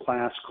 in the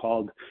class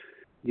called,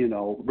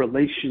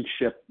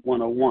 Relationship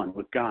 101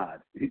 with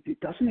God. It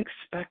doesn't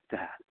expect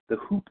that. The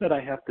hoop that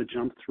I have to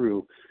jump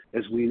through,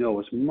 as we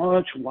know, is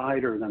much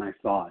wider than I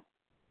thought.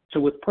 So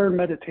with prayer and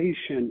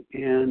meditation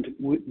and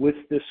with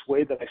this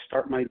way that I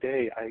start my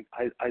day,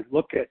 I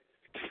look at,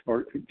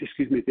 at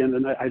the end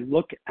of the night, I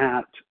look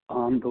at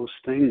those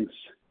things,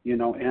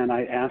 and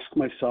I ask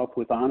myself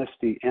with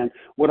honesty. And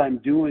what I'm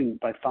doing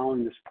by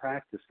following this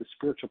practice, the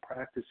spiritual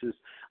practice, is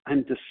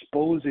I'm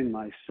disposing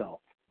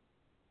myself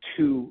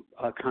to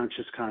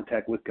conscious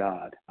contact with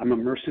God. I'm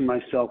immersing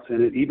myself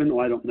in it, even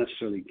though I don't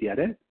necessarily get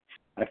it.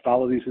 I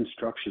follow these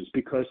instructions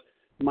because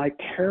my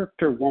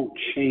character won't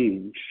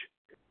change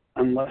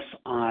unless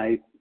I,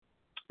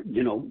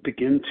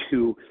 begin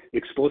to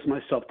expose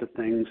myself to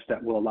things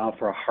that will allow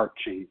for a heart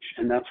change.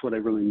 And that's what I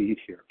really need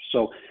here.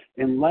 So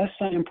unless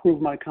I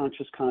improve my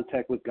conscious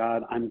contact with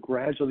God, I'm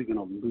gradually going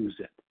to lose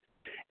it.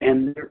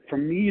 And for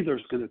me,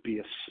 there's going to be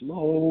a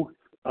slow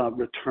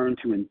return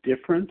to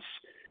indifference,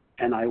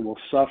 and I will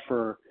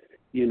suffer,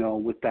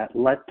 with that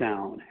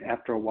letdown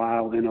after a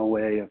while in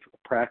OA of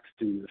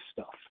practicing this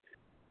stuff.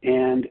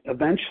 And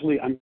eventually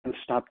I'm going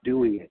to stop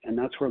doing it. And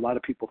that's where a lot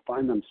of people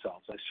find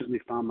themselves. I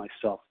certainly found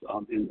myself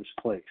in this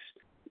place.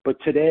 But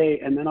today,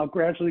 and then I'll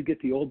gradually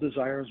get the old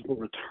desires will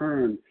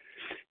return,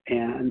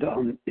 and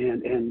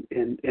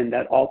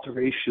that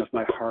alteration of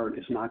my heart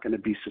is not going to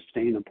be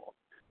sustainable.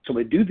 So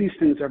I do these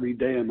things every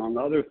day, among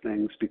other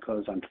things,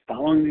 because I'm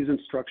following these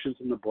instructions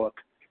in the book.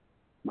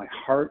 My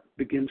heart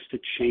begins to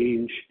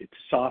change, it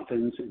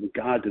softens, and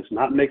God does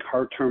not make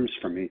hard terms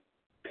for me.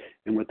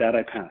 And with that,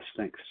 I pass.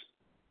 Thanks.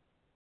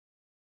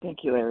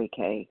 Thank you, Larry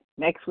K.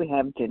 Next, we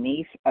have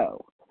Denise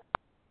O.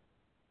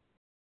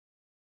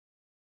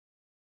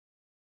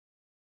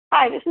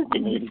 Hi, this is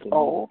Denise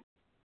O.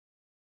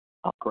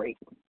 Oh, great.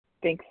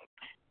 Thanks.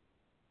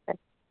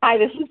 Hi,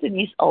 this is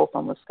Denise O.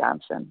 from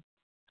Wisconsin.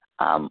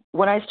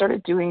 When I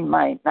started doing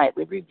my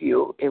nightly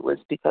review, it was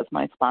because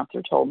my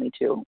sponsor told me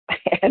to.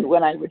 And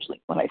when I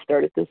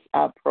started this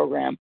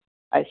program,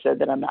 I said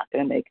that I'm not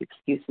going to make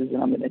excuses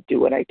and I'm going to do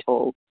what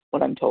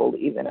I'm told,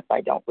 even if I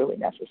don't really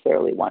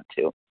necessarily want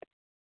to.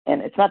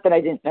 And it's not that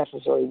I didn't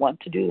necessarily want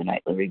to do the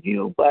nightly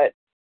review, but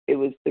it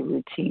was the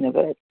routine of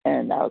it.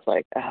 And I was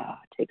like,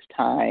 it takes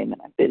time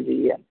and I'm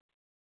busy.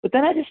 But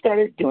then I just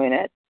started doing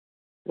it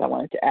because I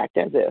wanted to act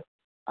as if.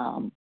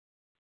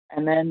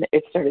 And then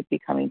it started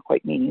becoming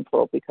quite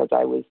meaningful because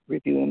I was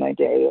reviewing my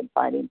day and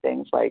finding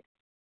things like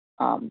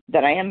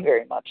that I am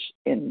very much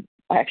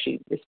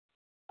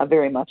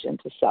very much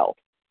into self.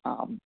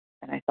 And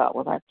I thought,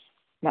 well, that's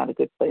not a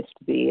good place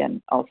to be.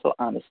 And also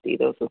honesty.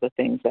 Those were the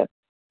things that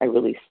I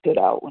really stood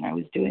out when I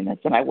was doing this.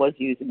 And I was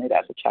using it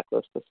as a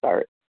checklist to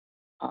start.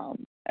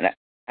 And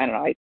I don't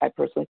know, I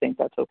personally think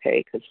that's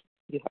okay because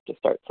you have to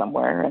start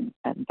somewhere. And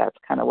that's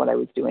kind of what I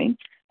was doing.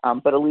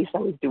 But at least I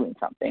was doing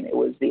something. It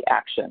was the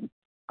action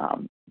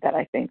that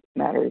I think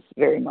matters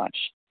very much,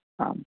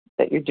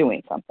 that you're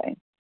doing something.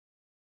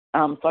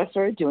 So I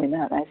started doing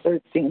that, and I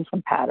started seeing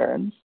some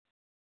patterns,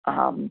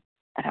 and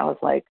I was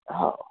like,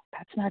 oh,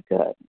 that's not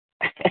good.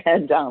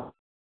 And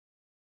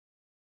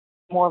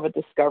more of a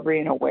discovery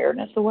and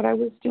awareness of what I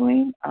was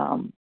doing.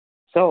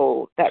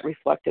 So that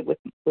reflected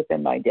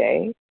within my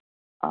day.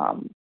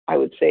 I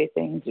would say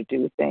things or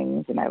do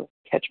things, and I would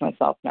catch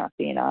myself not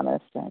being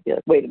honest, and I'd be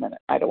like, wait a minute,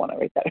 I don't want to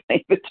write that in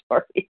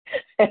inventory.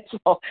 And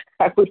so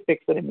I would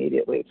fix it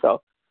immediately.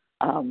 So,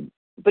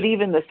 but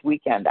even this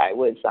weekend, I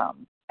was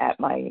at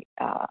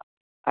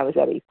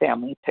a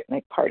family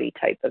picnic party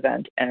type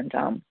event, and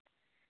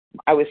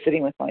I was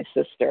sitting with my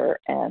sister,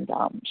 and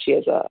she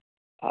has a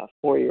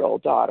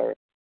 4-year-old daughter,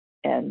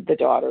 and the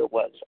daughter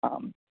was,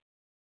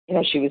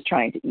 she was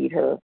trying to eat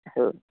her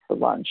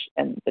lunch,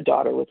 and the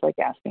daughter was like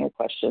asking her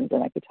questions,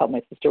 and I could tell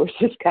my sister was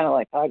just kind of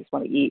like, oh, I just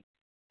want to eat.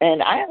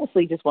 And I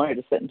honestly just wanted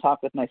to sit and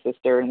talk with my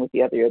sister and with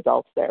the other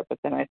adults there. But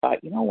then I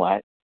thought, you know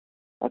what?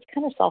 That's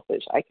kind of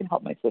selfish. I can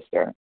help my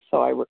sister.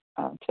 So I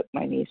took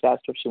my niece,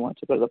 asked her if she wanted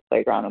to go to the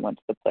playground, and went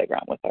to the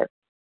playground with her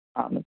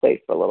and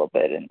played for a little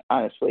bit. And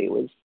honestly, it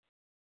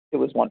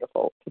was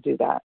wonderful to do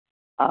that.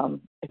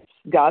 It's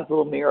God's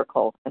little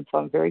miracle, and so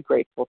I'm very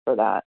grateful for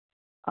that.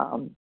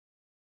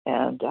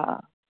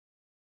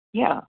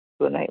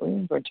 The nightly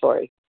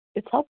inventory,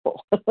 it's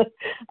helpful.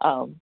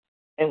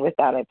 And with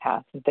that, I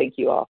pass, and thank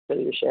you all for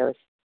your shares.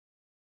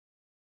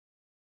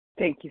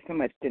 Thank you so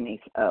much, Denise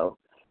O.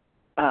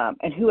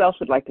 And who else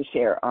would like to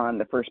share on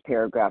the first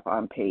paragraph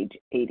on page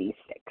 86?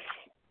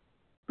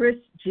 Chris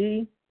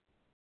G.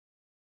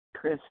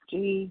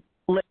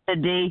 Linda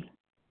D.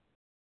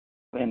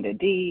 Linda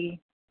D.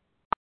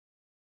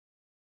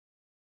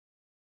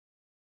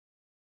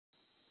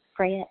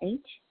 Freya H.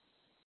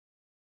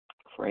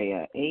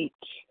 Freya H.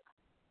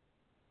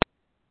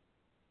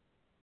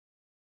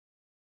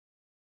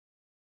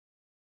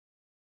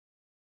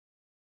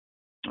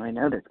 I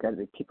know there's got to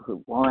be people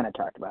who want to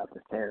talk about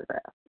this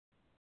paragraph.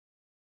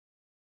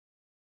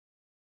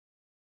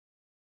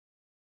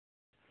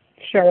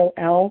 Cheryl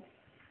L.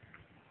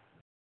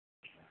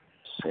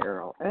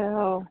 Cheryl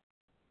L.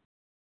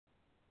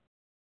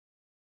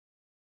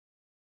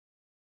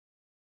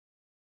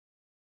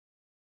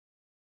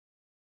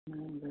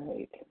 All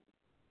right.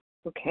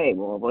 Okay,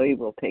 well, we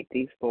will take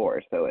these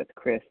 4. So it's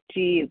Chris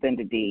G,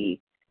 Linda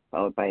D,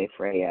 followed by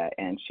Freya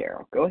and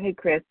Cheryl. Go ahead,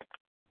 Chris.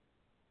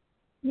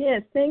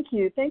 Yes, thank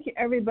you. Thank you,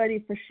 everybody,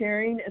 for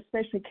sharing,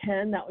 especially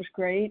Ken. That was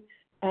great.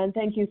 And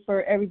thank you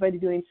for everybody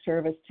doing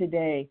service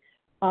today.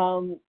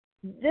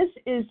 This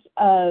is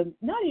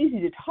not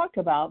easy to talk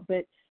about,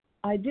 but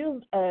I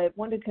do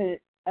want to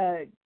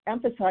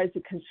emphasize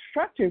the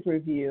constructive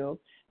review.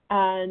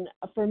 And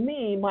for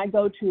me, my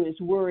go-to is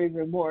worry,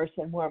 remorse,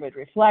 and morbid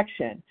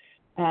reflection,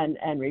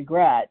 and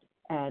regret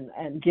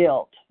and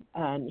guilt.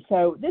 And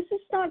so this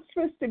is not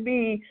supposed to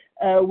be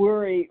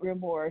worry,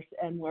 remorse,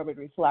 and morbid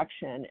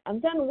reflection.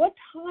 And then what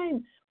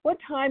time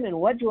and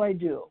what do I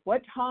do?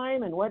 What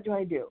time and what do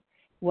I do?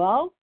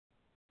 Well,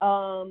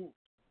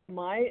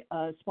 my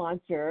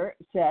sponsor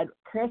said,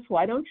 Chris,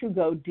 why don't you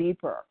go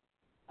deeper?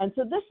 And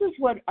so this is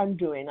what I'm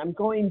doing. I'm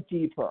going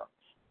deeper.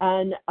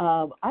 And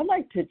I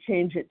like to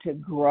change it to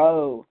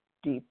grow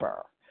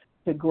deeper,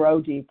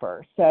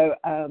 So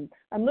I'm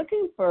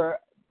looking for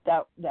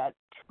that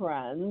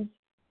trends,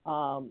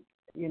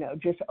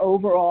 just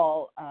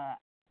overall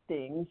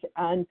things.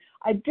 And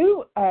I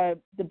do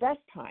the best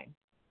time.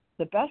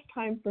 the best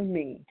time for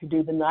me to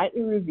do the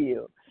nightly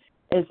review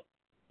is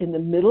in the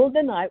middle of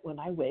the night when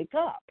I wake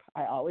up.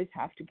 I always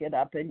have to get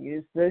up and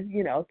use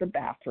the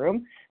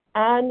bathroom,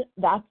 and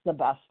that's the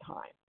best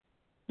time.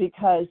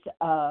 Because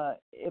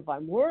if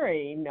I'm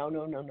worrying, no,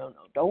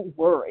 don't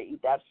worry.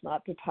 That's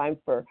not the time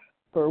for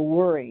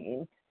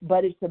worrying,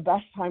 but it's the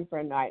best time for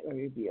a nightly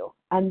review.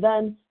 And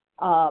then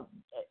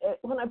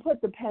when I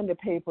put the pen to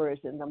paper is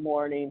in the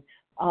morning,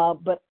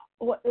 but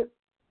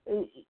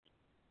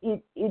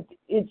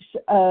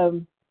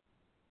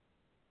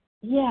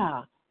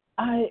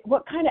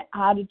what kind of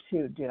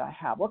attitude did I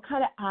have? What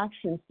kind of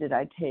actions did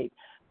I take?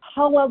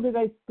 How well did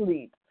I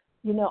sleep?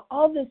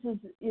 All this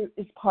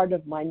is part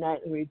of my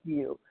nightly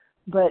review.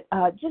 But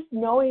just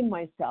knowing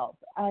myself,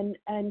 and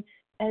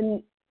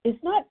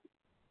it's not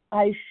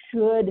I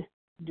should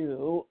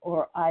do,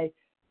 or I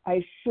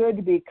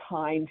should be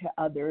kind to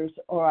others,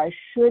 or I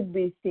should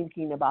be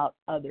thinking about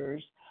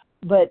others,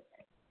 but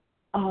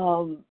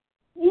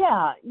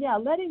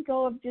letting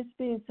go of just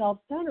being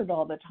self-centered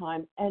all the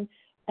time, and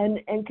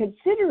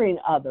considering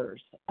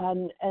others,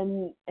 and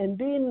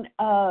being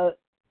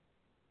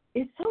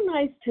it's so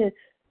nice to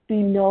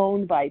be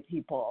known by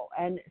people,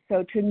 and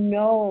so to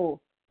know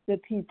the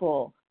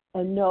people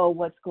and know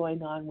what's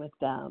going on with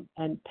them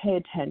and pay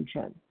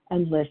attention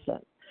and listen.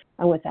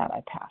 And with that,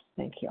 I pass.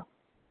 Thank you.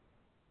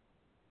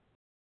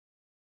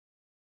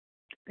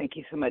 Thank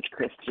you so much,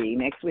 Chris G.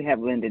 Next, we have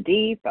Linda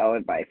D.,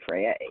 followed by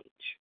Freya H.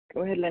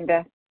 Go ahead,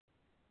 Linda.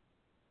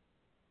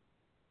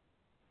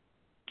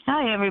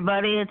 Hi,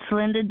 everybody. It's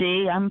Linda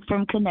D. I'm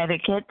from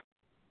Connecticut.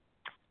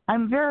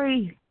 I'm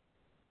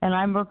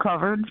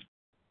recovered.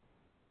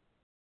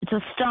 It's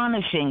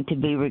astonishing to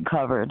be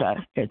recovered.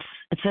 It's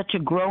such a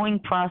growing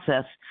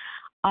process.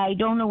 I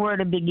don't know where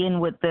to begin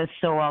with this,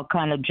 so I'll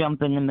kind of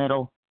jump in the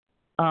middle.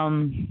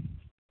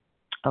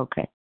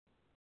 Okay.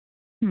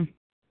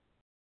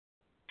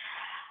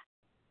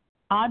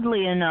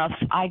 Oddly enough,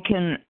 I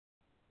can...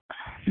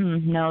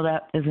 no,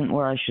 that isn't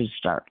where I should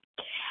start.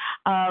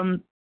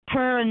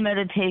 Prayer and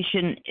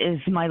meditation is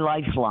my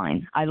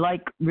lifeline. I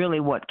like really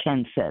what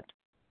Ken said.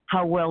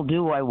 How well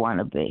do I want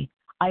to be?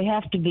 I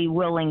have to be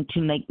willing to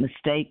make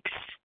mistakes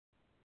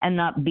and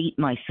not beat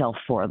myself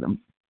for them.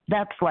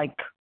 That's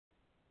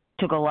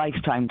took a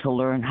lifetime to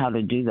learn how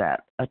to do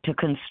that, to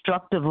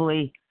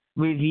constructively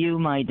review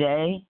my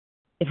day.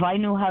 If I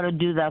knew how to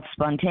do that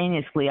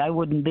spontaneously, I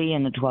wouldn't be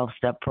in a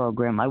 12-step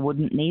program. I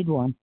wouldn't need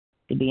one,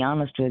 to be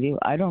honest with you.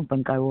 I don't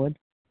think I would.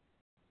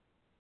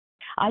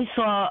 I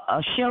saw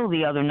a show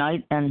the other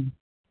night, and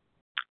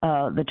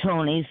the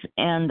Tonys,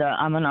 and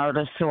I'm an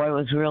artist, so I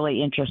was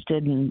really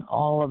interested in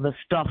all of the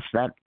stuff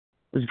that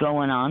was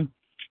going on.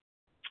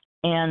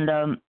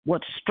 And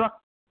what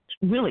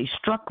really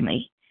struck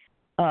me,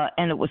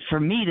 and it was for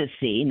me to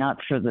see,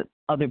 not for the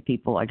other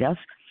people, I guess,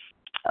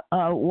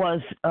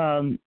 was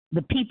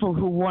the people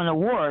who won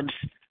awards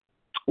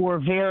were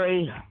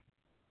very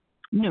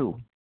new.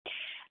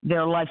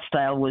 Their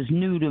lifestyle was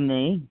new to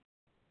me.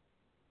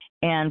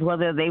 And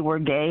whether they were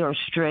gay or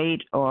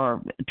straight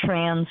or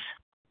trans,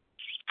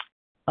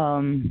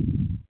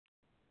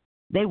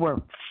 they were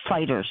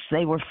fighters.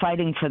 They were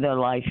fighting for their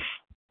life.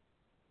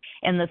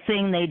 And the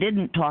thing they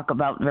didn't talk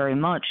about very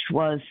much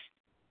was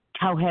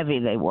how heavy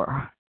they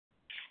were.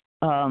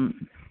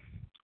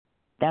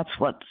 That's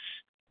what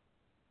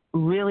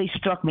really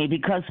struck me,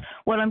 because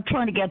what I'm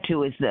trying to get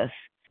to is this.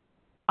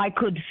 I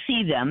could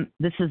see them,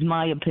 this is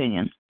my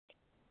opinion,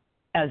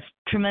 as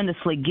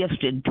tremendously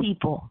gifted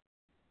people,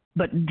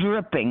 but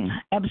dripping,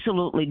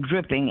 absolutely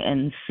dripping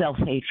in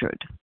self-hatred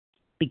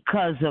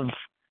because of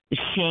the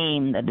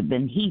shame that had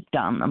been heaped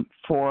on them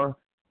for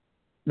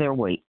their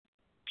weight.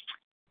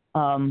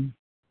 And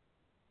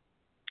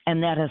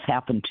that has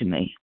happened to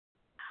me.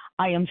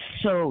 I am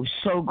so,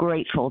 so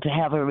grateful to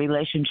have a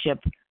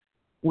relationship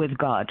with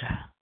God.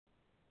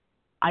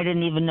 I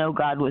didn't even know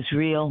God was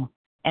real.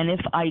 And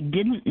if I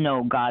didn't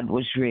know God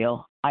was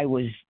real, I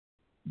was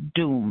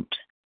doomed.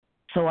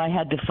 So I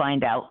had to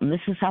find out, and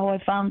this is how I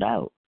found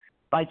out.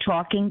 By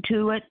talking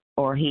to it,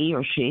 or he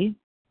or she,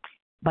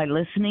 by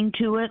listening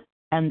to it,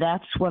 and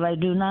that's what I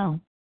do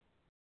now.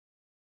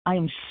 I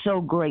am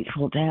so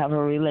grateful to have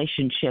a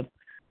relationship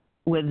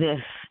with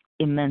this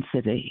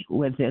immensity,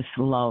 with this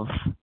love.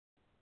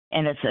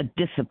 And it's a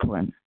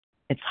discipline.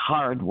 It's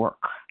hard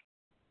work.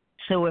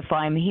 So if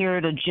I'm here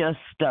to just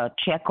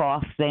check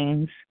off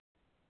things,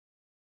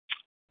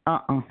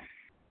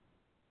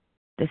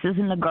 this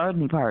isn't a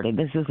garden party.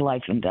 This is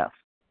life and death.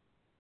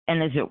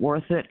 And is it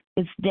worth it?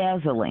 It's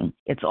dazzling.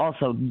 It's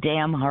also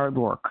damn hard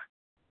work.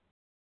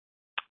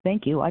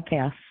 Thank you. I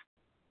pass.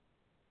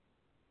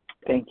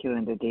 Thank you,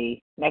 Linda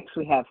D. Next,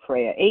 we have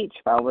Freya H.,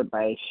 followed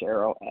by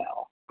Cheryl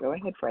L. Go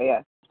ahead,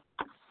 Freya.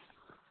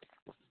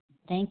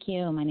 Thank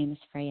you. My name is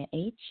Freya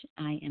H.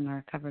 I am a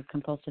recovered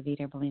compulsive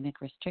eater, bulimic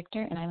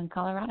restrictor, and I'm in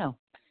Colorado.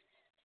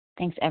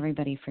 Thanks,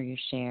 everybody, for your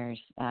shares.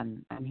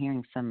 I'm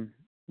hearing some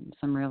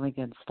really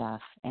good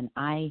stuff, and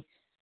I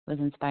was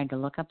inspired to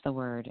look up the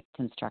word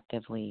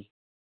constructively,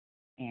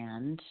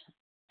 and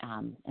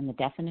the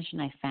definition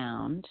I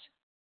found,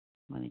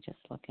 let me just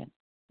look at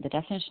the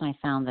definition I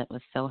found that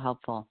was so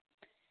helpful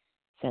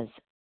says,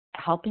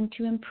 helping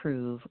to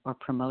improve or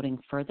promoting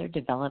further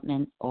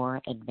development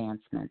or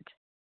advancement.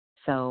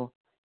 So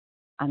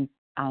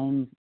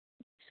I'm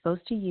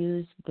supposed to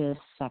use this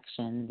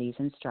section, these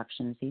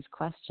instructions, these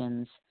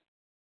questions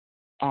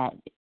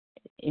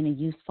in a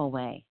useful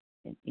way.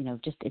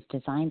 Just it's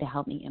designed to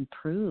help me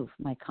improve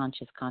my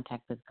conscious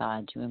contact with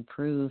God, to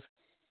improve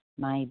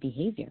my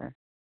behavior,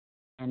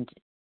 and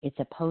it's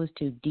opposed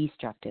to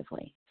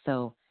destructively.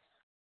 So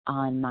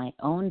on my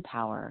own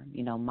power,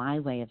 my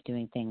way of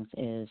doing things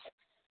is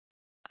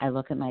I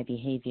look at my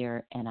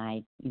behavior and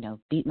I,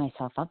 beat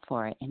myself up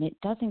for it, and it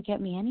doesn't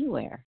get me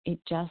anywhere. It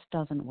just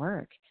doesn't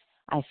work.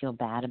 I feel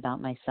bad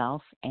about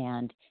myself,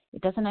 and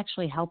it doesn't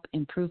actually help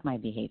improve my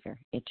behavior.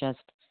 It just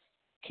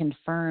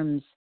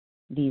confirms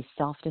these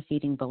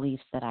self-defeating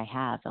beliefs that I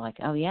have. They're like,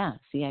 oh yeah,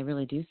 see, I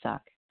really do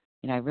suck.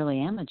 I really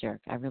am a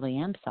jerk. I really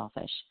am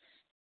selfish.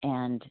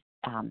 And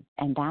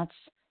that's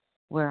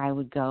where I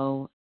would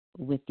go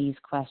with these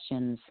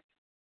questions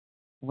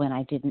when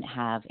I didn't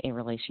have a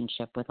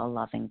relationship with a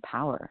loving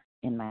power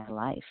in my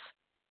life.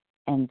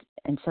 And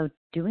so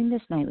doing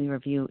this nightly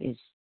review is,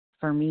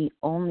 for me,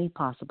 only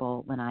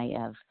possible when I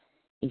have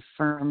a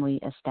firmly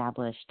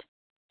established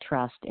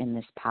trust in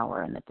this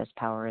power, and that this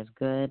power is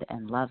good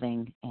and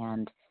loving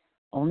and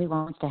only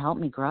wants to help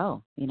me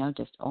grow,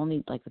 just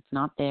only, like, it's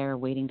not there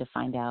waiting to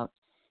find out.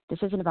 This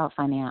isn't about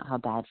finding out how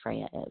bad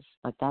Freya is.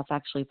 Like, that's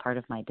actually part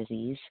of my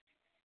disease.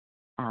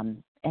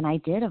 And I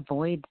did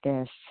avoid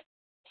this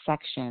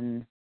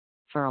section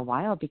for a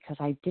while because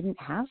I didn't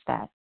have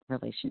that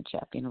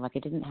relationship, I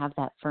didn't have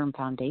that firm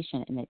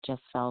foundation, and it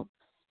just felt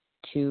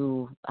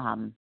too,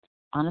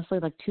 honestly,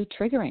 like too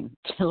triggering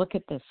to look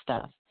at this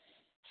stuff.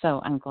 So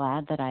I'm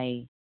glad that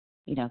I,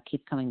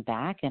 keep coming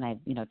back, and I,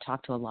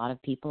 talked to a lot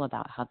of people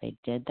about how they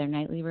did their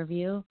nightly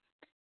review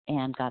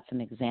and got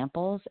some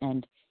examples.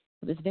 And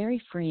it was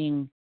very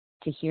freeing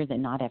to hear that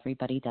not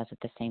everybody does it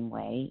the same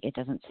way. It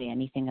doesn't say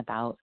anything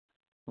about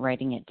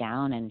writing it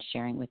down and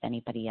sharing with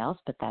anybody else,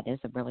 but that is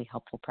a really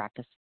helpful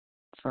practice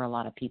for a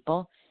lot of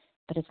people,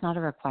 but it's not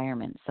a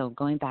requirement. So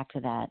going back to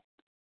that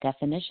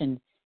definition,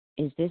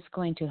 is this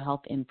going to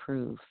help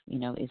improve?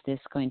 Is this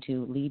going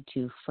to lead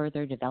to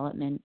further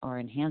development or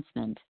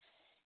enhancement?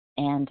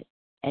 And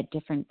at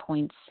different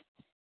points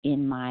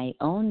in my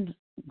own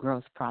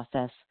growth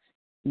process,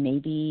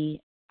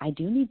 maybe I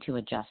do need to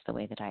adjust the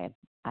way that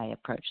I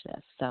approach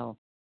this. So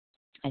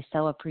I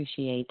so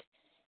appreciate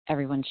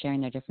everyone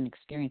sharing their different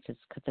experiences,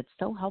 because it's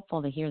so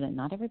helpful to hear that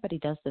not everybody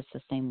does this the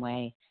same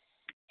way,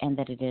 and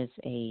that it is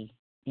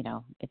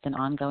it's an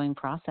ongoing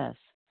process,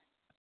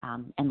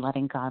 and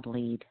letting God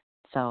lead.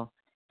 So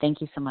thank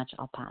you so much.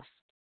 I'll pass.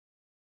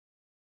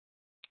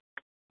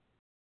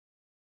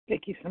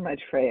 Thank you so much,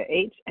 Freya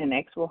H. And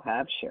next we'll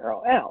have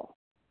Cheryl L.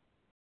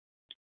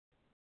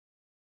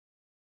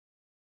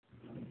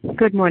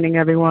 Good morning,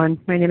 everyone.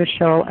 My name is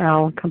Cheryl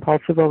L.,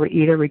 compulsive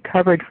overeater,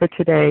 recovered for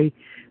today.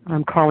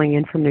 I'm calling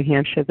in from New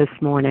Hampshire this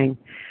morning.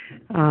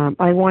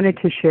 I wanted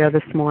to share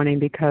this morning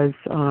because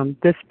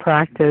this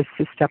practice,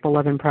 the Step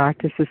 11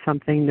 practice, is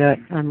something that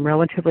I'm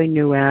relatively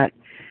new at,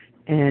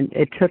 and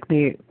it took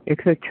me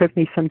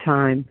some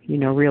time,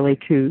 really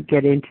to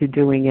get into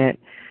doing it,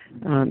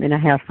 and I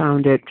have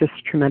found it just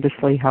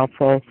tremendously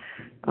helpful.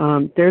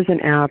 There's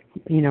an app,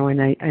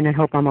 and I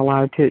hope I'm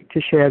allowed to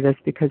share this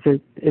because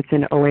it's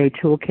an OA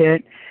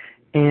toolkit.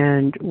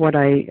 And what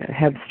I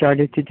have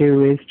started to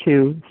do is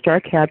to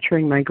start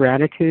capturing my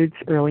gratitudes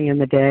early in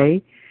the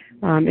day,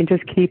 and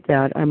just keep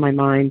that on my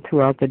mind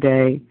throughout the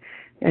day.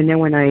 And then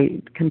when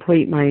I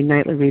complete my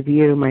nightly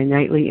review, my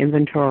nightly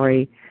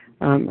inventory,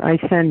 I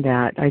send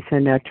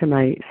that to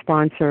my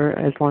sponsor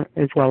as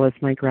well as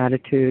my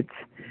gratitudes.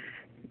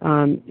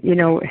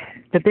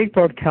 The Big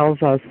Book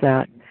tells us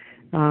that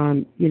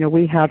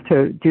we have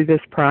to do this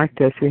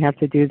practice. We have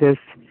to do this.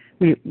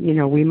 We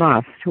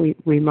must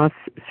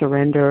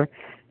surrender,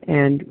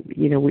 and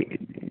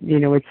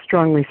it's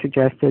strongly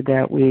suggested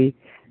that we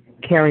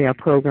carry our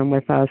program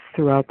with us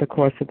throughout the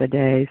course of the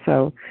day.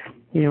 So,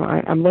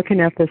 I'm looking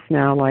at this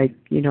now, like,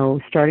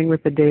 starting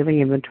with the daily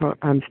inventory.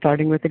 I'm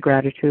starting with the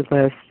gratitude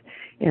list,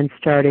 and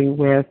starting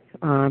with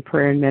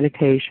prayer and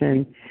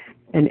meditation,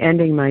 and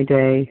ending my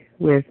day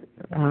with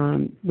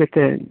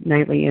the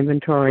nightly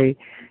inventory.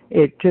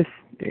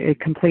 It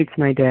completes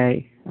my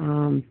day.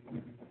 And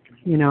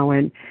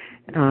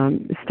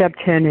step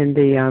 10 in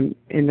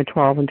the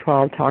 12 and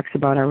 12 talks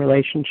about our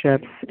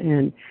relationships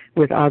and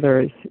with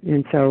others.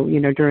 And so,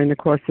 during the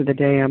course of the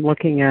day, I'm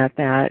looking at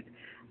that.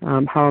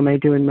 How am I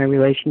doing my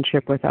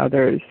relationship with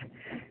others?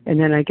 And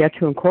then I get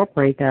to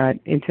incorporate that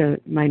into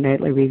my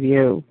nightly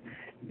review.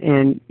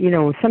 And,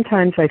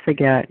 sometimes I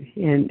forget,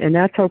 and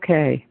that's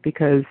okay,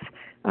 because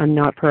I'm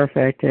not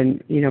perfect,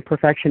 and,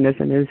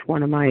 perfectionism is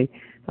one of my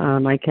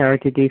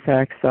character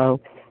defects. So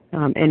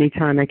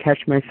anytime I catch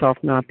myself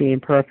not being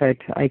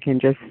perfect, I can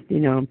just,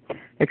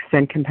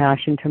 extend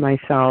compassion to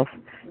myself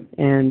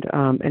and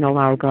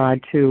allow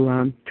God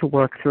to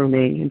work through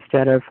me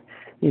instead of,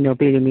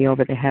 beating me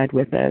over the head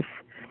with this.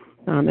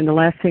 And the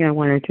last thing I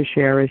wanted to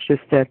share is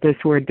just that this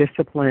word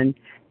discipline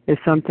is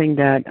something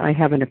that I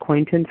have an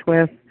acquaintance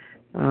with.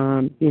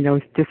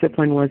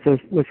 Discipline was a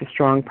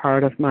strong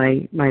part of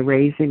my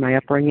raising, my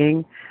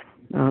upbringing.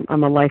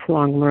 I'm a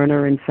lifelong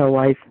learner, and so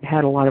I've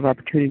had a lot of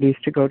opportunities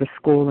to go to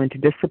school and to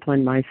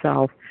discipline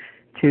myself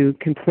to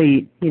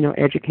complete,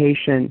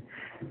 education.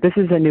 This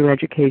is a new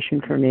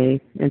education for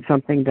me and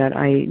something that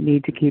I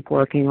need to keep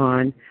working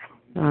on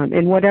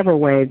in whatever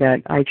way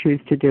that I choose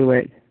to do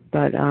it.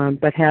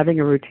 But having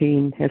a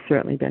routine has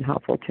certainly been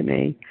helpful to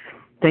me.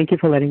 Thank you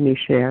for letting me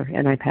share,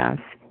 and I pass.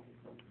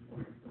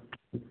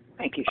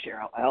 Thank you,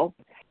 Cheryl L.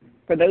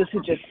 For those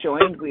who just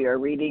joined, we are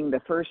reading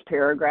the first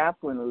paragraph,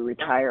 when we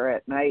retire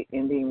at night,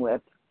 ending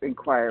with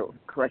inquire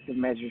corrective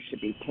measures should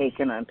be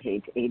taken on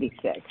page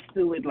 86.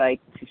 Who would like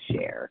to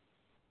share?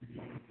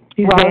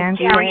 Suzanne.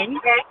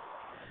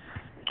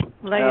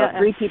 Leah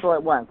three people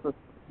at once. Let's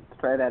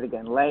try that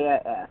again. Leah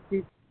S.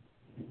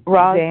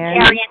 Roz.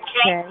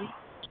 K.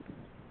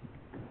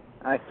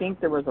 I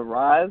think there was a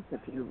Roz. Was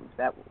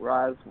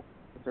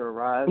there a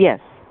Roz? Yes.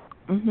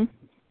 Mm-hmm.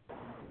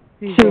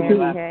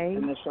 Suzanne K.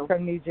 Initial.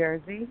 From New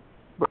Jersey.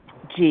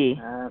 G.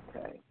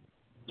 Okay.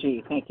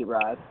 G. Thank you,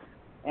 Roz.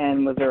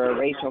 And was there a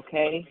Rachel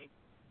K?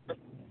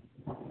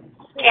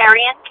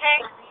 Darian K.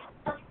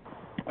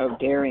 Oh,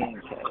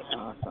 Darian K.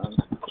 Awesome.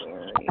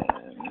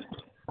 Darian.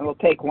 And we'll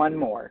take one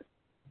more.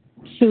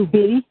 Sue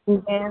B.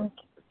 Suzanne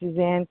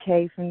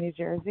K. from New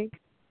Jersey.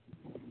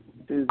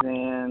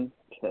 Suzanne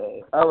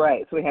K. All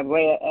right. So we have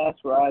Leah S.,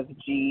 Roz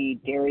G.,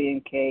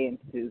 Darian K., and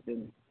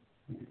Susan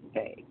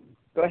K.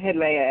 Go ahead,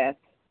 Leah S.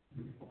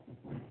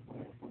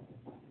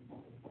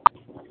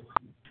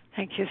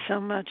 Thank you so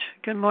much.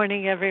 Good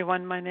morning,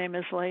 everyone. My name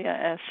is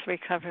Leah S.,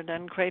 recovered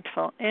and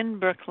grateful in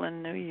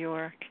Brooklyn, New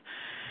York.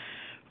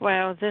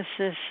 Wow, this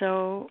is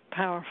so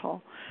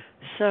powerful.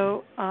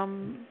 So,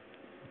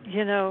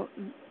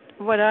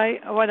 what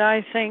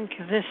I think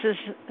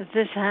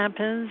this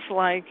happens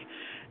like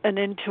an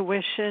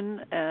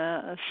intuition,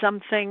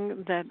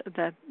 something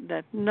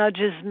that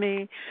nudges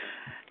me,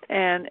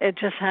 and it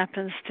just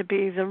happens to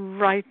be the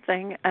right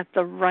thing at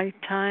the right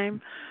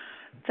time.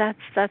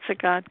 That's a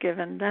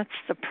God-given. That's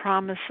the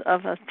promise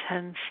of a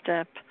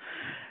 10-step.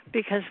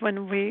 Because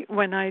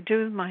when I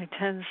do my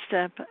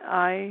 10-step,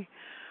 I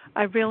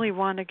really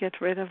want to get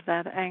rid of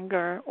that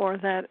anger or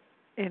that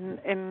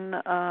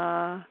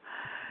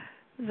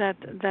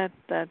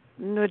that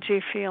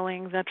nudgy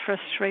feeling, that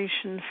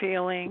frustration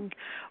feeling,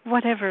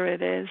 whatever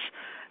it is.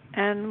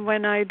 And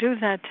when I do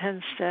that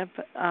 10-step,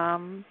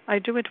 I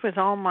do it with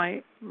all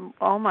my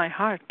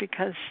heart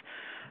because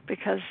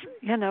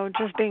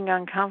just being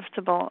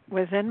uncomfortable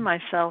within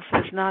myself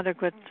is not a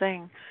good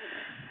thing.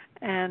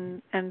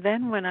 And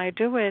then when I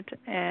do it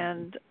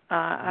and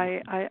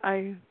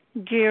I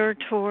gear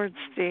towards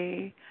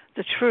the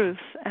truth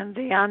and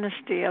the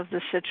honesty of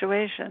the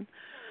situation,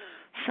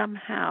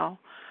 somehow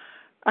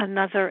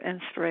another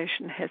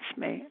inspiration hits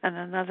me and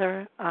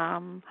another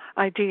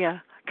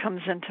idea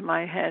comes into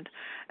my head.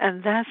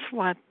 And that's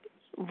what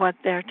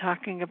they're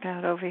talking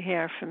about over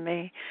here for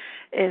me,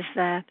 is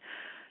that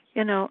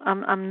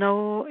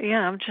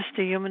I'm just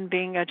a human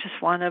being. I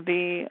just want to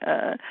be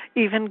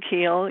even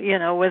keel,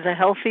 with a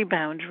healthy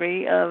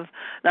boundary of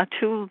not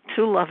too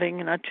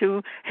loving, not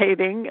too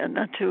hating, and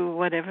not too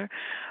whatever.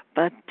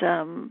 But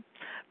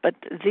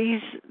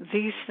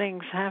these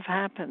things have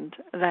happened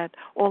that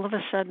all of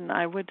a sudden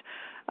I would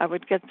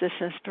get this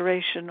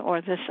inspiration or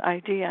this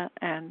idea,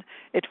 and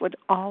it would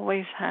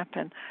always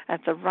happen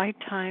at the right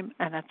time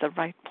and at the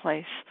right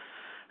place.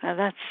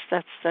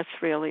 That's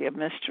really a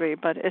mystery,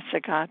 but it's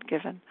a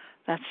God-given.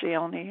 That's the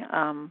only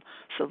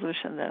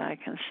solution that I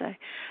can say.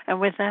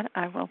 And with that,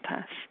 I will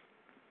pass.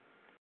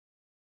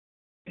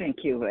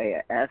 Thank you,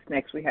 Leah S.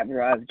 Next, we have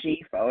Roz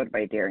G., followed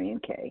by Darian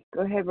K.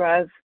 Go ahead,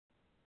 Roz.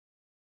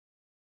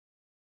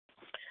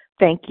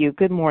 Thank you.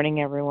 Good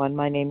morning, everyone.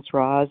 My name's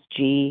Roz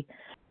G.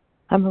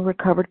 I'm a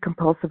recovered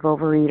compulsive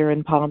overeater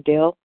in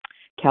Palmdale,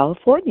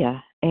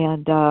 California.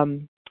 And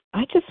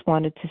I just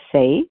wanted to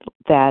say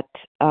that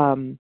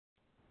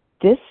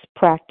this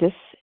practice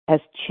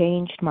has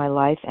changed my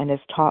life and has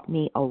taught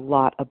me a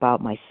lot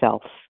about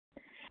myself.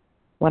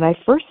 When I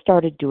first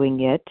started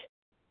doing it,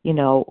 I'd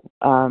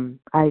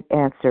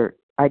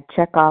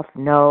check off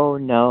no,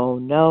 no,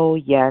 no,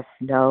 yes,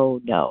 no,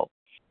 no.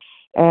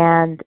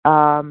 And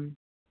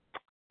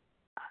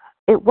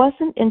it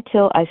wasn't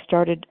until I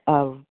started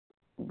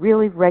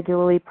really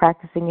regularly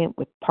practicing it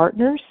with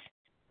partners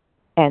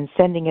and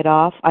sending it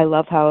off. I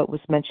love how it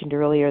was mentioned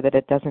earlier that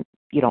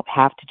you don't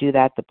have to do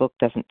that. The book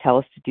doesn't tell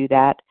us to do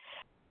that.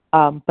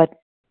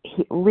 But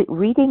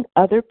reading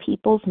other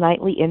people's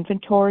nightly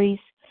inventories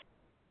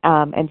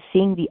and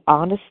seeing the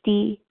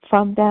honesty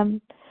from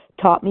them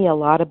taught me a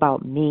lot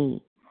about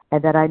me,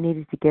 and that I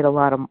needed to get a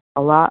lot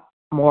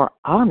more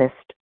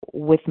honest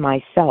with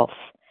myself.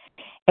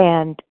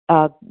 And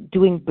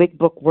doing big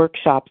book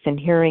workshops and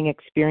hearing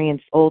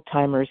experienced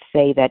old-timers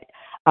say that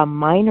a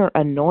minor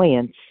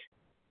annoyance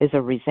is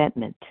a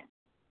resentment.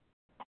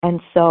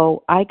 And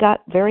so I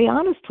got very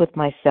honest with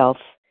myself.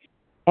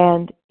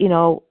 And,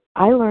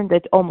 I learned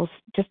that almost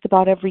just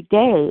about every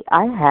day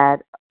I had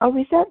a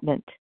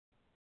resentment.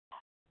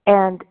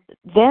 And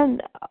then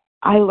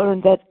I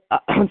learned that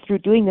through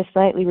doing this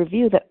nightly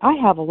review that I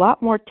have a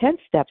lot more 10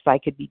 steps I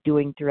could be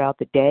doing throughout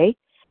the day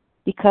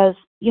because,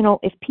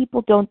 if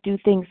people don't do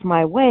things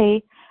my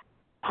way,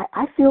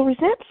 I feel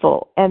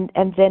resentful. And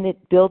then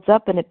it builds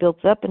up and it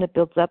builds up and it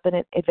builds up and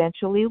it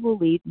eventually will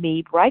lead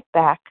me right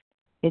back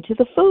into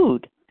the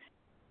food.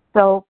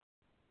 So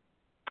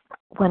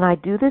when I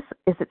do this,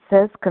 as it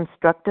says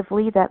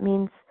constructively, that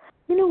means,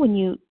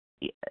 when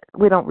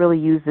we don't really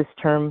use this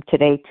term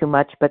today too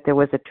much, but there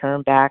was a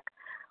term back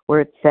where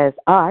it says,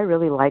 I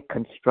really like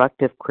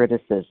constructive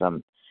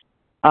criticism,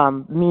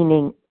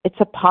 meaning it's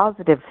a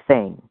positive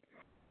thing.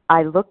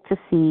 I look to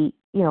see,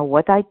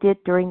 what I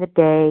did during the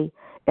day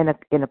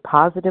in a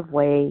positive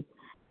way,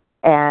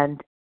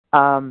 and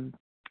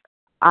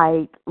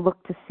I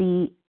look to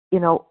see,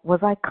 was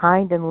I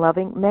kind and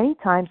loving? Many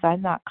times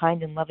I'm not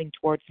kind and loving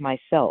towards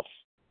myself.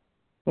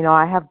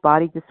 I have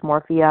body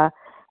dysmorphia,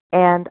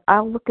 and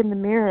I'll look in the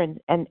mirror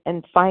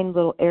and find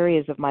little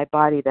areas of my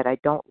body that I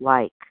don't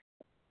like.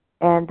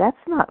 And that's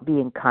not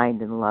being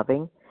kind and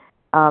loving.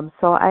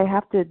 So I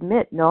have to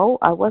admit, no,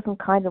 I wasn't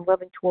kind and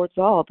loving towards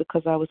all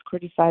because I was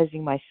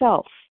criticizing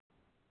myself.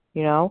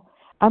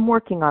 I'm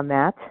working on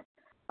that,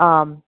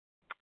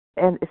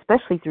 and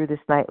especially through this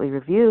nightly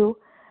review,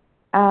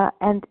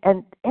 and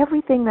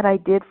everything that I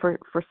did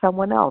for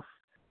someone else.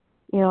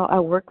 I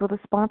worked with a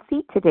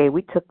sponsee today.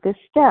 We took this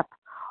step.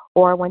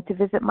 Or I went to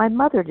visit my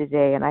mother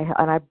today, and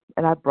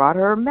I brought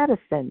her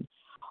medicine,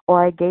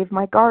 or I gave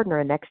my gardener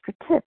an extra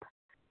tip,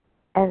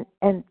 and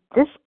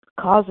this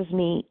causes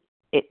me.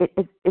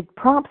 It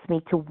prompts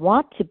me to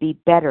want to be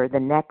better the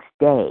next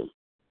day.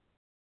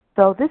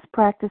 So this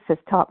practice has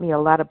taught me a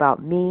lot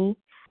about me.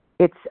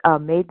 It's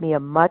made me a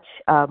much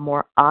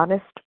more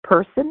honest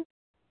person,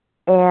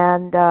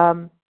 and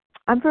I'm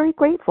very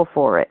grateful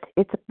for it.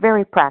 It's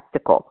very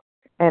practical,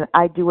 and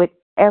I do it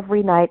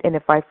every night, and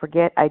if I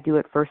forget, I do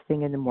it first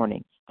thing in the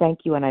morning.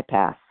 Thank you, and I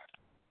pass.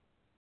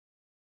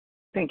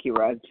 Thank you,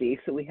 Raji.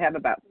 So we have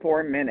about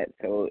 4 minutes,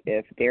 so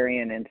if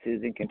Darian and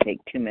Susan can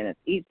take 2 minutes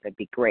each, that'd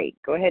be great.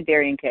 Go ahead,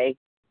 Darian K.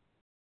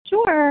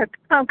 Sure.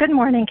 Oh, good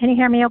morning. Can you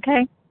hear me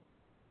okay?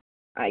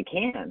 I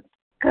can.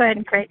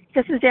 Good, great.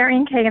 This is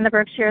Darian K. in the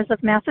Berkshires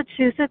of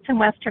Massachusetts and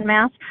Western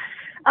Mass.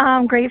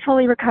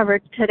 Gratefully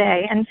recovered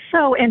today, and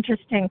so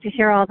interesting to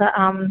hear all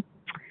the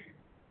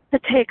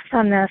takes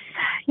on this.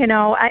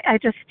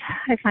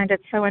 I find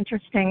it so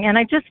interesting. And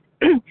I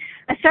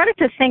started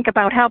to think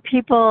about how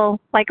people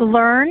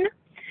learn,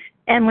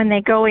 and when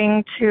they're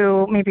going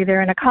to, maybe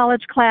they're in a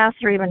college class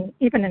or even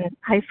in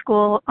high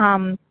school,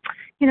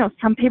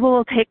 some people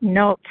will take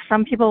notes.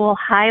 Some people will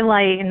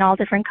highlight in all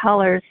different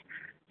colors.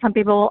 Some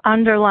people will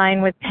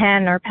underline with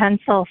pen or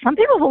pencil. Some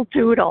people will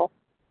doodle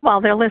while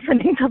they're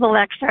listening to the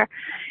lecture.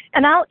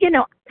 And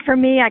for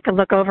me, I could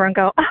look over and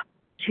go, oh,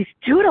 she's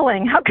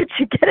doodling. How could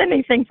she get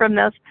anything from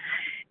this?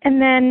 And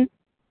then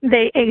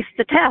they ace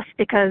the test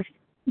because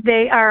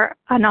they are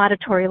an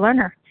auditory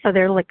learner. So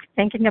they're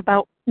thinking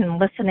about and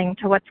listening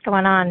to what's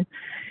going on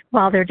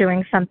while they're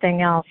doing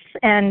something else.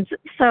 And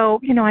so,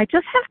 I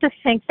just have to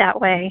think that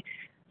way.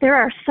 There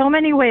are so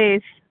many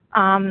ways,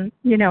 to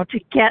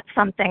get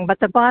something. But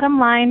the bottom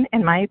line,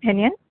 in my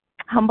opinion,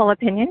 humble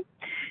opinion,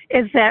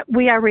 is that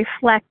we are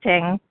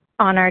reflecting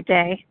on our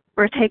day.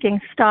 We're taking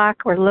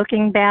stock. We're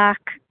looking back.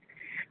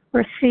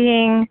 We're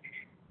seeing,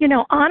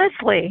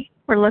 honestly,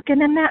 we're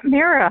looking in that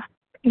mirror,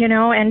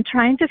 and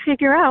trying to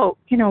figure out,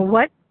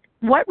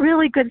 what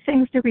really good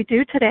things do we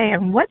do today,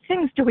 and what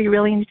things do we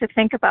really need to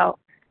think about,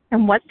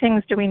 and what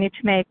things do we need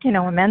to make,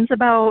 amends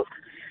about,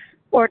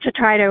 or to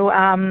try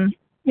to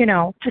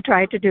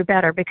do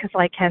better, because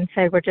like Ken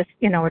said, we're just,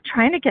 we're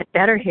trying to get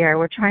better here.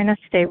 We're trying to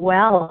stay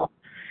well.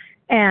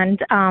 And,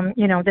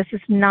 this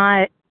is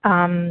not,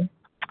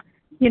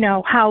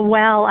 how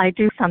well I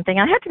do something.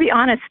 I have to be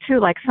honest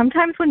too,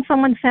 sometimes when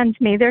someone sends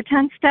me their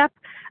 10-step,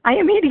 I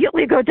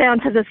immediately go down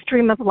to the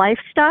stream of life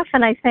stuff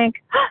and I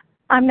think, oh,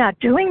 I'm not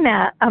doing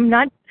that.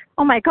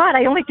 Oh my God,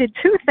 I only did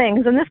 2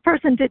 things and this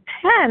person did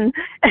 10.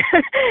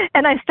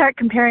 And I start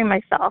comparing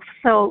myself.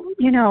 So,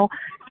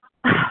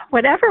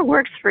 whatever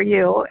works for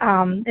you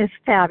is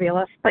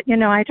fabulous. But,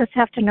 I just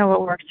have to know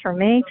what works for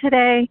me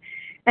today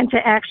and to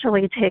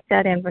actually take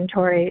that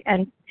inventory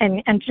and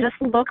just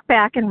look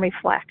back and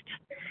reflect.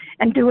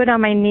 And do it on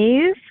my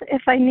knees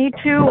if I need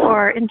to,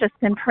 or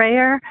in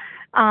prayer,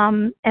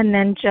 and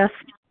then just,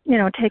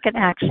 take an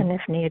action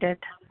if needed.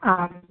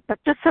 But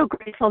just so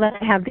grateful that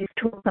I have these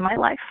tools in my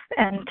life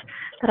and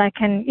that I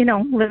can,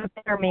 live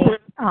better me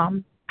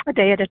a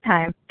day at a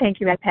time.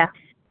 Thank you. I pass.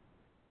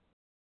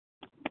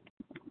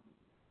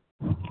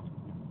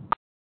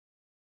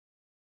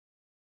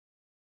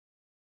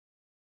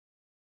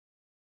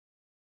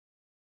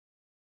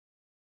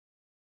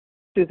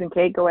 Susan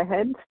K., go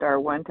ahead.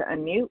 *1 to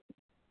unmute.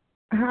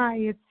 Hi,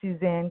 it's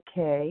Suzanne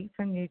K.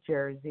 from New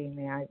Jersey.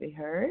 May I be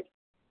heard?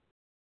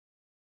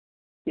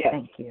 Yes.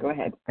 Thank you. Go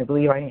ahead. I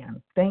believe I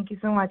am. Thank you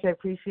so much. I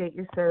appreciate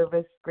your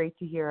service. Great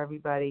to hear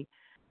everybody.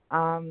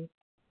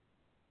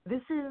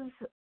 this is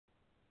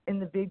in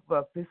the big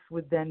book. This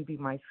would then be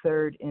my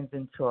third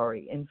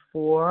inventory. In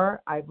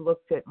 4, I've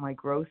looked at my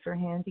grosser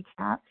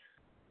handicaps,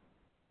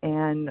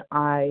 and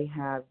I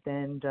have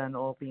then done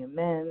all the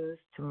amends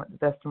to the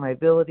best of my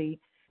ability.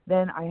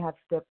 Then I have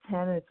step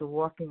 10, it's a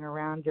walking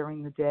around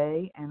during the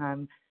day, and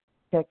I'm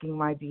checking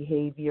my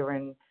behavior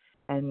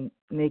and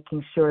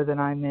making sure that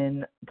I'm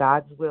in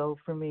God's will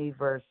for me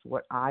versus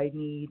what I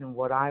need and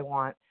what I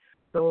want.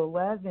 So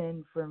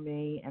 11 for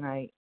me,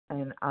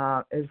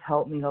 has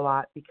helped me a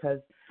lot, because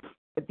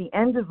at the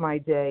end of my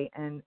day,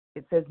 and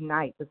it says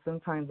night, but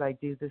sometimes I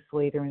do this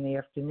later in the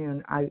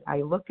afternoon,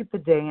 I look at the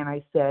day and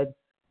I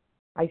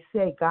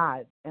say,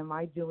 God, am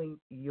I doing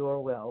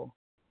your will?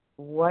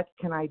 What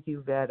can I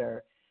do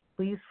better?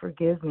 Please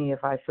forgive me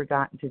if I've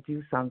forgotten to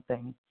do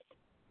something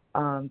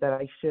that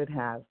I should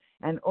have.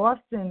 And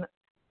often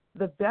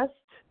the best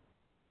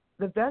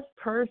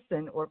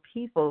person or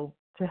people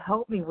to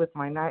help me with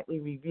my nightly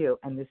review,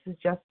 and this is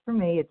just for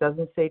me, it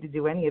doesn't say to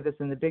do any of this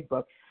in the big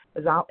book,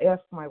 is I'll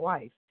ask my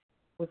wife,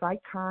 was I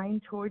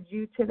kind towards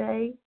you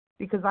today?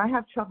 Because I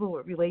have trouble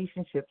with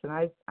relationships,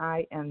 and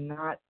I am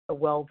not a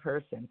well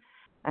person.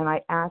 And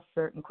I ask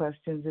certain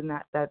questions in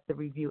that the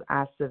review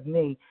asks of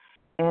me.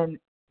 And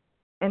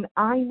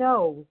I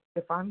know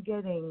if I'm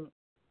getting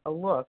a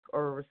look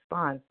or a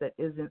response that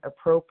isn't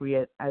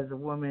appropriate as a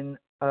woman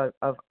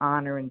of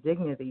honor and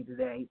dignity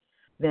today,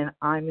 then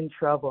I'm in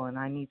trouble, and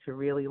I need to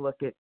really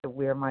look at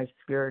where my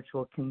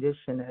spiritual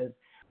condition is.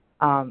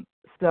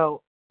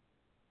 So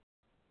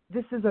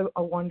this is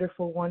a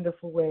wonderful,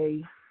 wonderful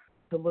way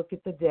to look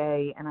at the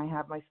day, and I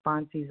have my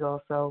sponsees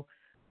also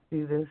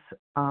do this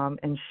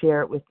and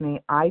share it with me.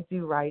 I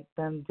do write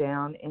them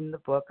down in the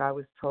book. I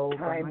was told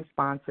by my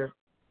sponsor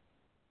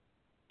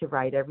to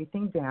write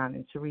everything down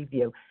and to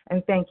review.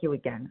 And thank you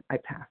again. I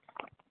pass.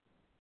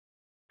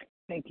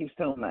 Thank you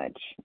so much,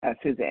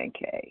 Suzanne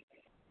K.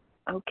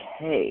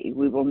 Okay,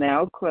 we will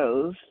now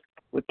close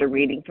with the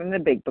reading from the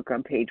Big Book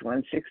on page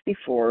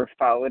 164,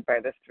 followed by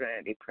the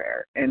Serenity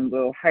Prayer. And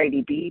will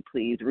Heidi B.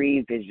 please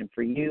read Vision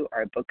for You?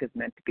 Our book is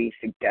meant to be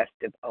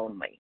suggestive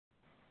only.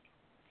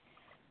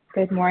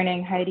 Good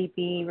morning, Heidi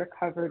B.,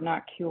 recovered,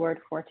 not cured,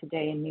 for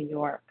today in New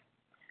York.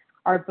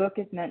 Our book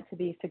is meant to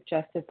be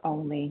suggestive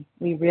only.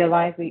 We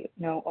realize we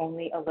know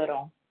only a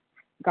little.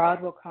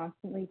 God will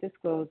constantly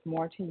disclose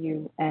more to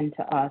you and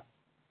to us.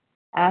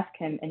 Ask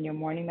him in your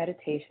morning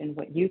meditation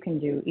what you can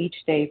do each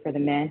day for the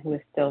man who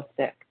is still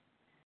sick.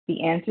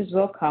 The answers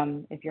will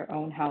come if your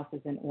own house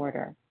is in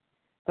order.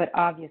 But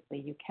obviously,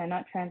 you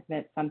cannot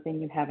transmit something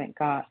you haven't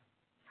got.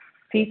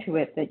 See to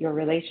it that your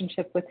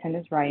relationship with him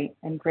is right,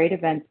 and great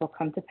events will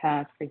come to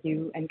pass for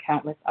you and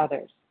countless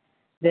others.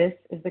 This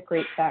is the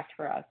great fact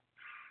for us.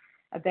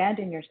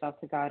 Abandon yourself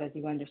to God as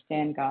you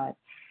understand God.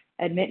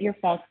 Admit your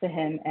faults to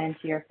him and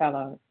to your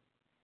fellows.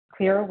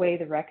 Clear away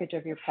the wreckage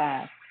of your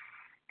past.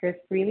 Give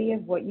freely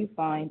of what you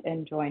find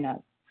and join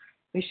us.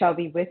 We shall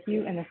be with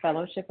you in the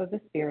fellowship of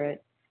the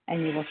Spirit,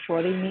 and you will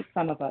surely meet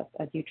some of us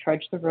as you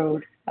trudge the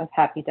road of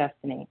happy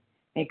destiny.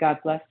 May God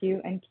bless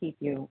you and keep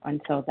you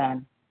until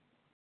then.